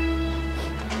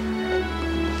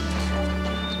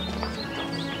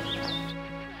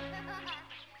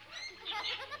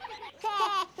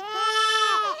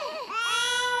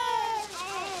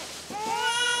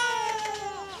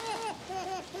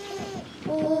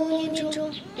5年之中，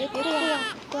别哭了，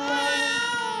乖。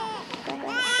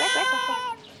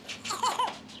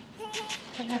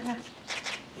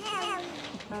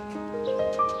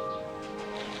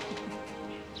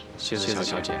谢子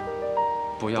小姐，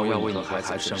不要为你孩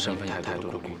子的身份有太多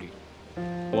的顾虑，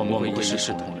我们会一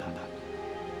视同仁的。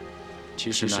其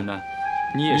实呢，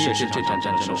你也是这场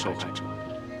战争的受害者。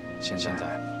现在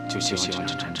就希望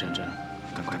这场战争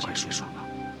赶快结束吧。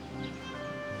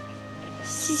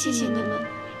谢谢你们，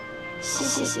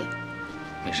谢谢。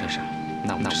没事，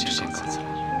那我们就先告辞了。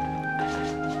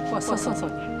我送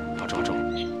你，保重。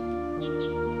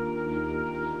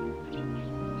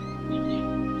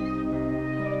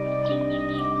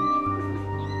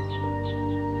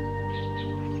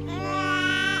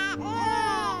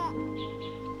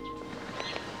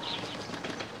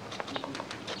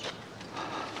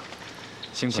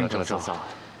辛苦了，嫂。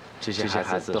这些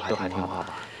孩子都还听话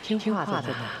吧？听话的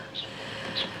呢，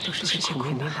都是辛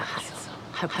苦的孩子，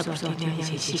还不知道爹娘一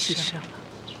起牺牲了。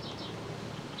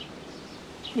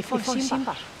你放心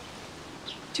吧，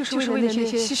就是为了那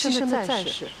些牺牲的战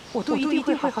士，我都一定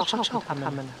会好好照顾他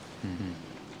们的。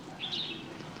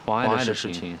王爱的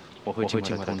事情，我会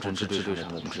尽快通知支队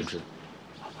上的同志。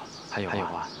还有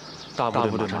啊，大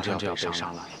部队马上就要北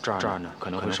上了，这儿呢可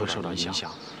能会受到影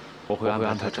响。我会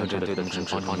安排车队的同志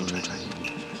帮你们转移，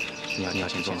你要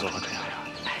先做好准备啊。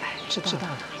知道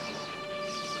了。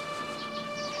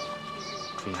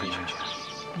注意安全。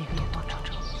你多保重。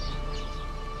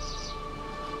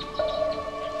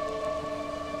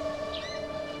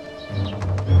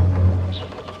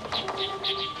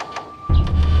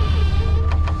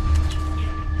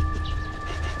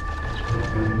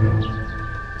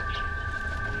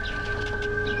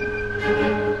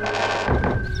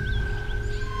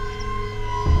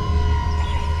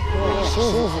师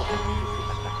傅，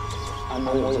安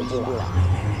排我有进步了。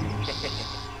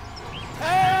哎，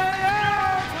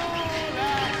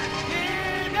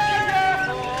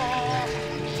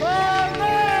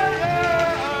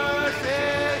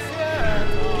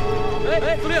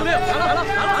司令，来了！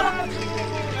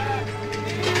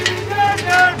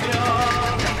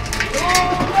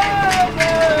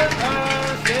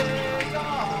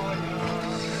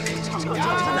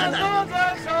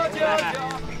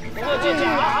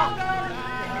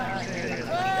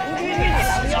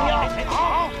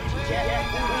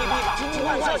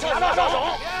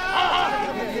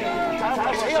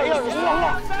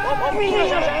我必须是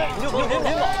神！您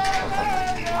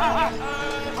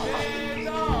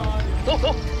走。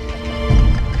走。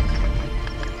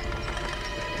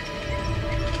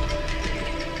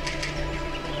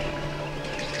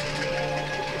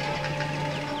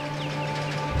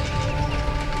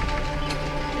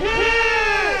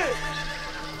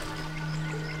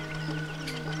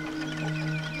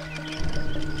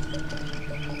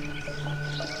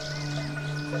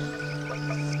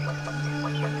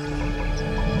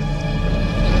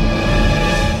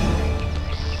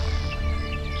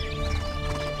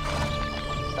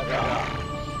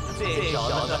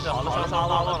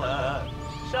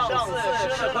上次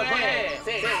吃了亏，这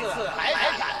次还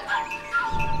敢！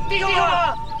弟兄们，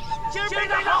今儿备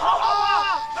战好啊！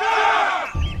是。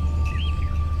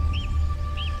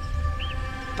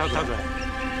大嘴，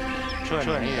这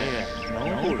你能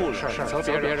不惹事则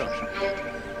别惹事。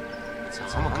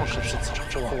咱们可是走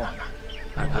着货呢。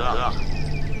哥，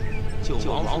就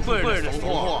王贵儿的怂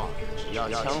货，只要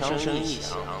枪声一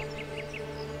响，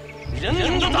人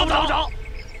影都找不着。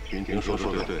云婷说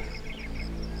的对。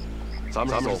咱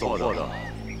们是走货的，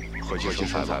和气生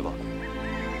财吧。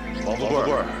王富贵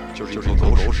就是一头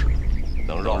狗屎，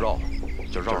能绕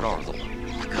就绕着走。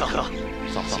哥，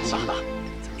行吧，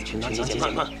群长姐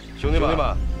慢。兄弟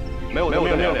们，没有命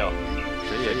令，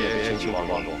谁也别轻举妄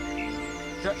动。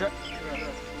是。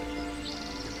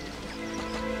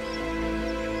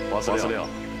王司令，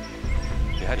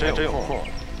你还真有空。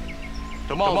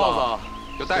这帽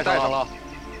子就戴上了。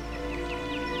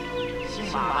姓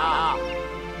马的。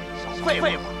废话！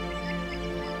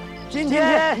今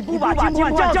天你不把金不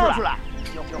换叫出来，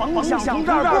甭想从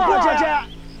这儿过去！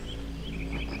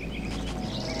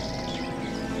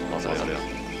王司令，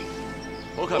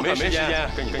我可没时间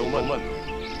跟你多问。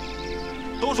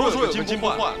都说有金不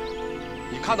换，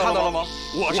你看到了吗？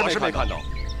我是没看到。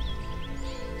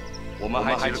我们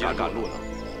还急着赶路呢，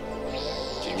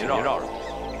请您绕绕。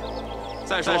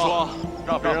再说，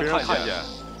让别人看见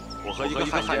我和一个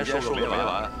汉奸说个没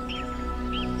完。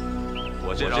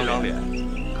我这张脸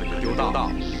可就丢大了！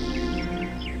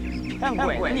看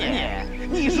鬼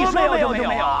你说没有就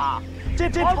没有啊！这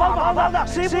跑的，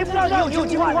谁不知道你有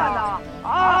金换呢？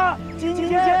啊！今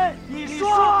天你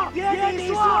说也得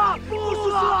说，不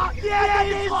说也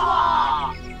得说。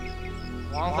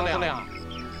王司令，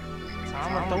咱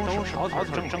们都是讨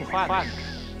正饭的，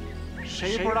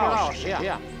谁不知道谁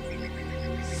呀？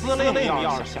司令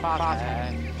要是想发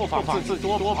财，不妨自己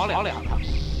多跑两趟。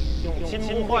用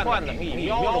金不换的能力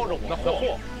瞄着我们的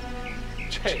货，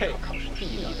这可是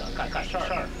地道干事儿。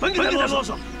甭跟他啰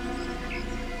嗦，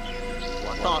我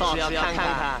倒是要看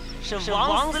看是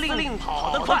王司令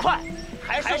跑得快，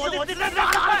还是我的人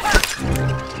打得快。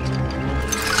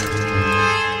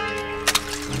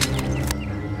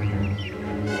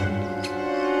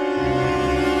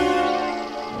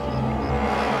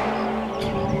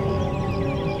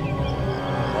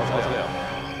王司令，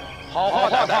好话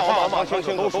歹话，王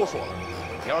听都说了。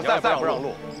你要是再不让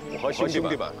路，我和兄弟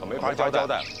们可没法交代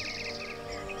了。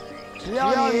只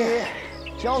要你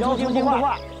交出金不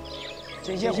换，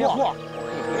这些货我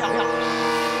可以不要。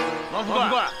王富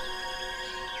贵，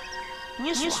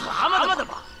你属蛤蟆的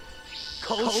吧？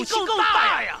口气够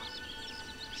大呀！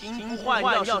金不换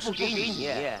要是不给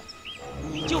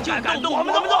你就敢动我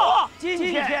们的货。今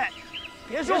天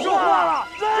别说话了，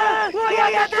真我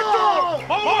也得动。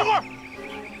王富贵，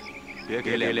别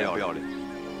给脸不要脸。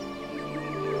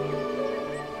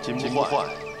金不换，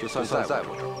就算在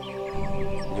我这儿，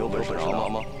你有本事拿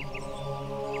吗？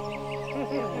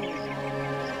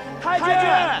太君，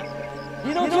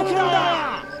你都听到？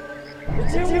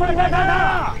金不换在哪呢？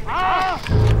啊！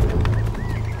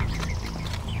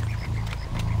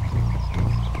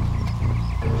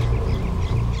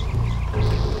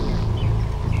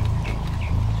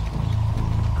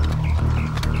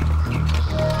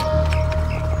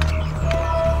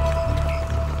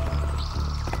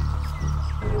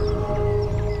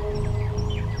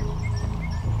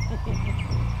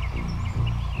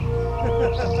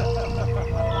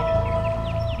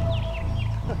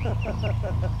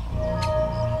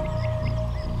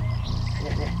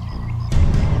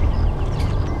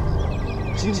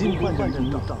金不换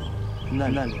人到，那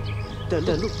里带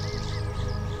路。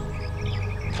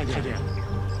太监，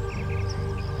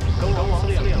跟王司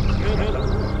令约了。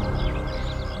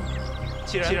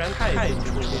既然太监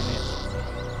出面，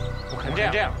我看这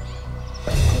样，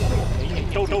给你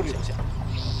都留下，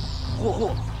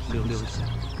货留下，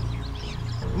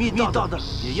密道的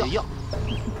也要。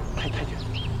太监，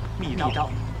密道，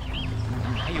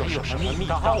还有什么密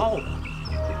道？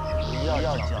不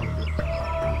要讲。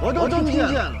我都听见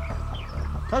了，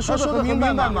他说的很明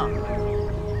白嘛。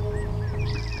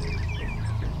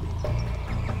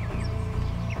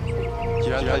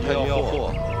安全要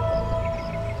货，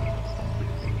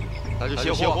那就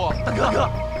卸货。大哥，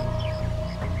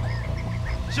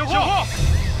卸货！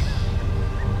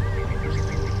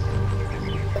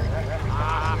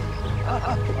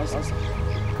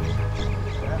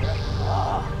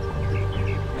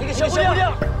那个小姑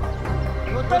娘，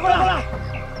给我带过来！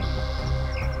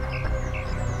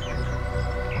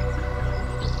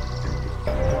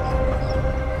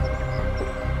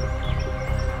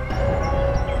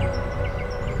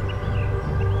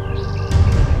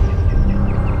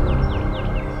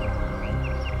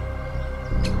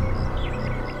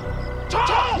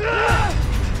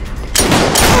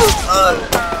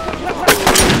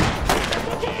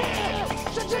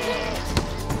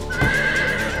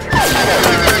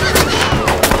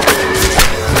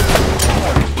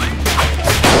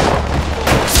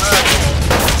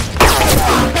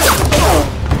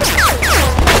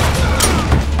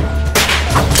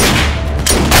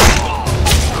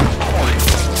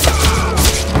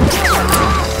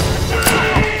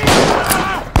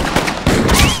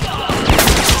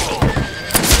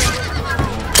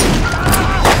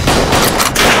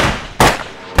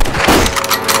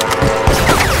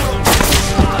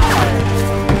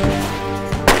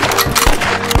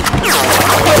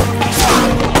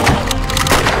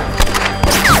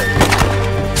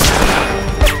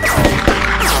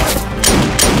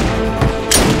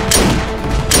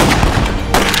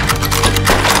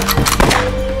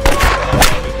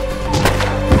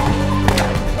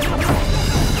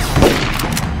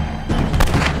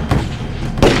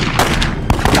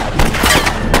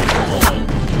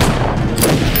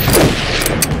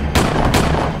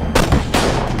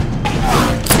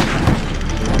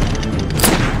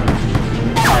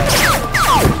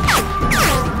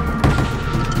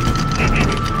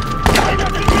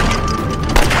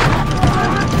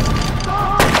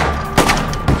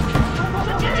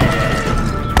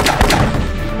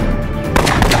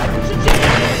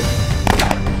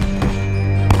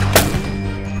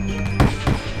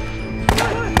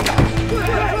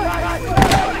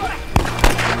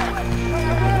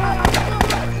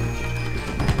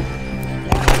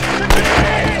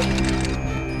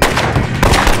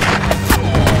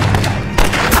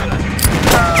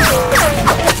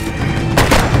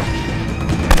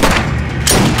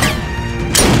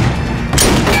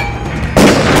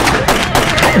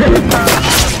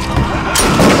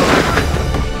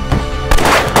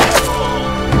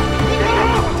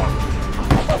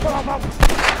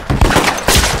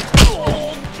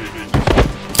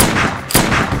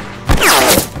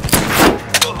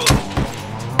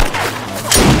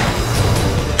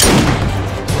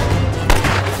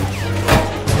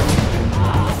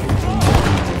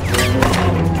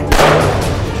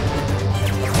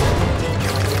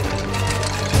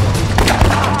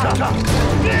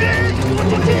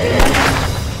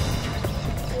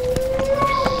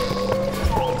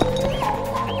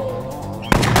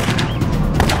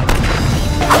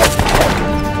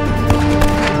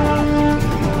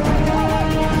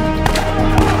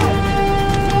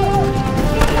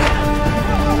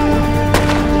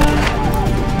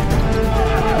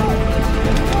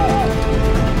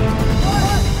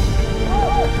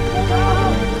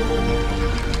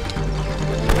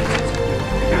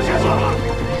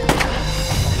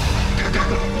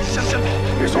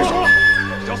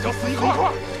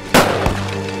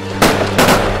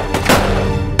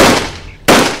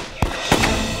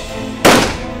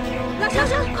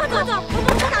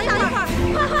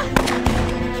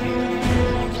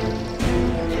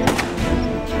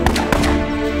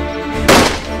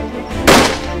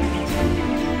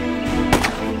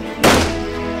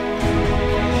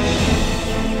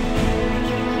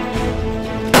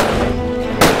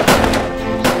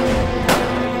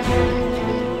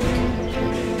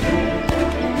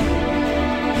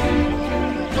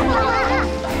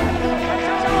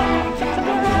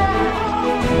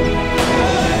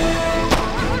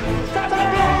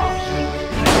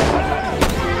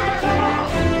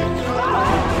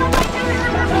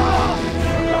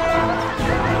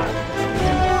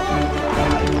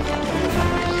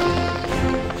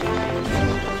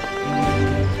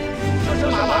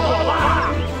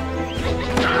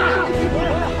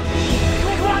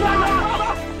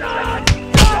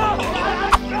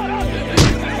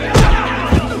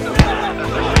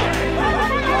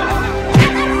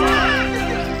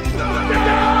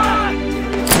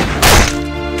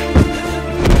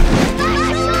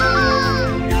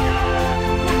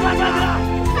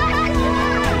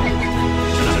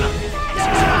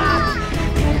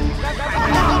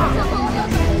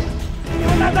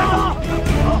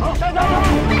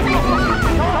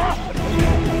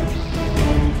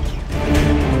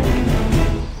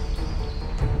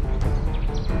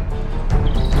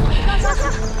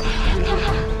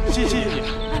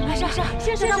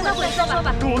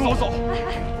走。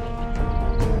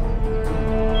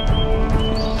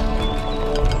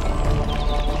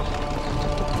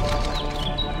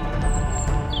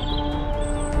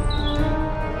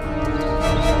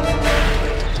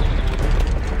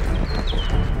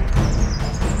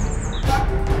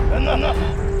那，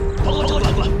报告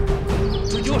长官，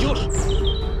追丢了。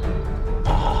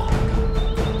啊，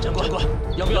长官，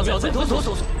要不要再多搜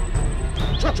索？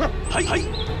是，嘿。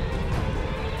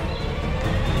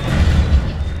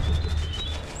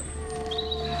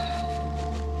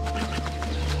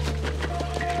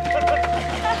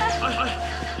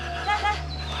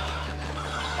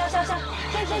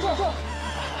 先住！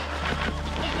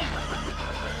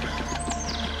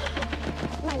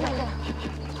慢点！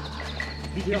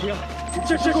停！这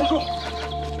住！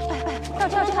到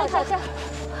这！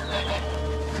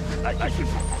来！停！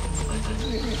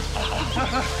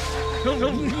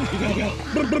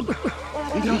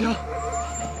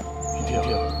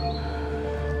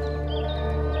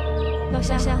老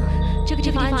乡，这个地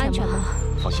方安全吗？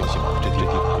放心吧，这地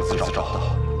方会自找到。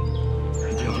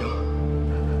停！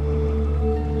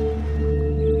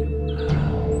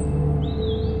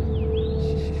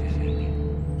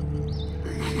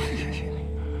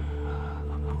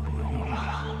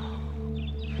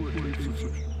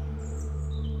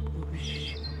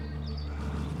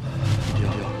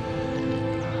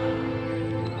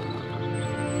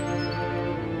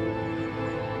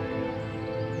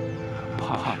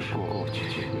 怕是过不去。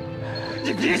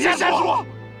你别瞎说！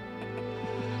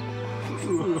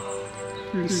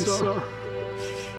雨三儿。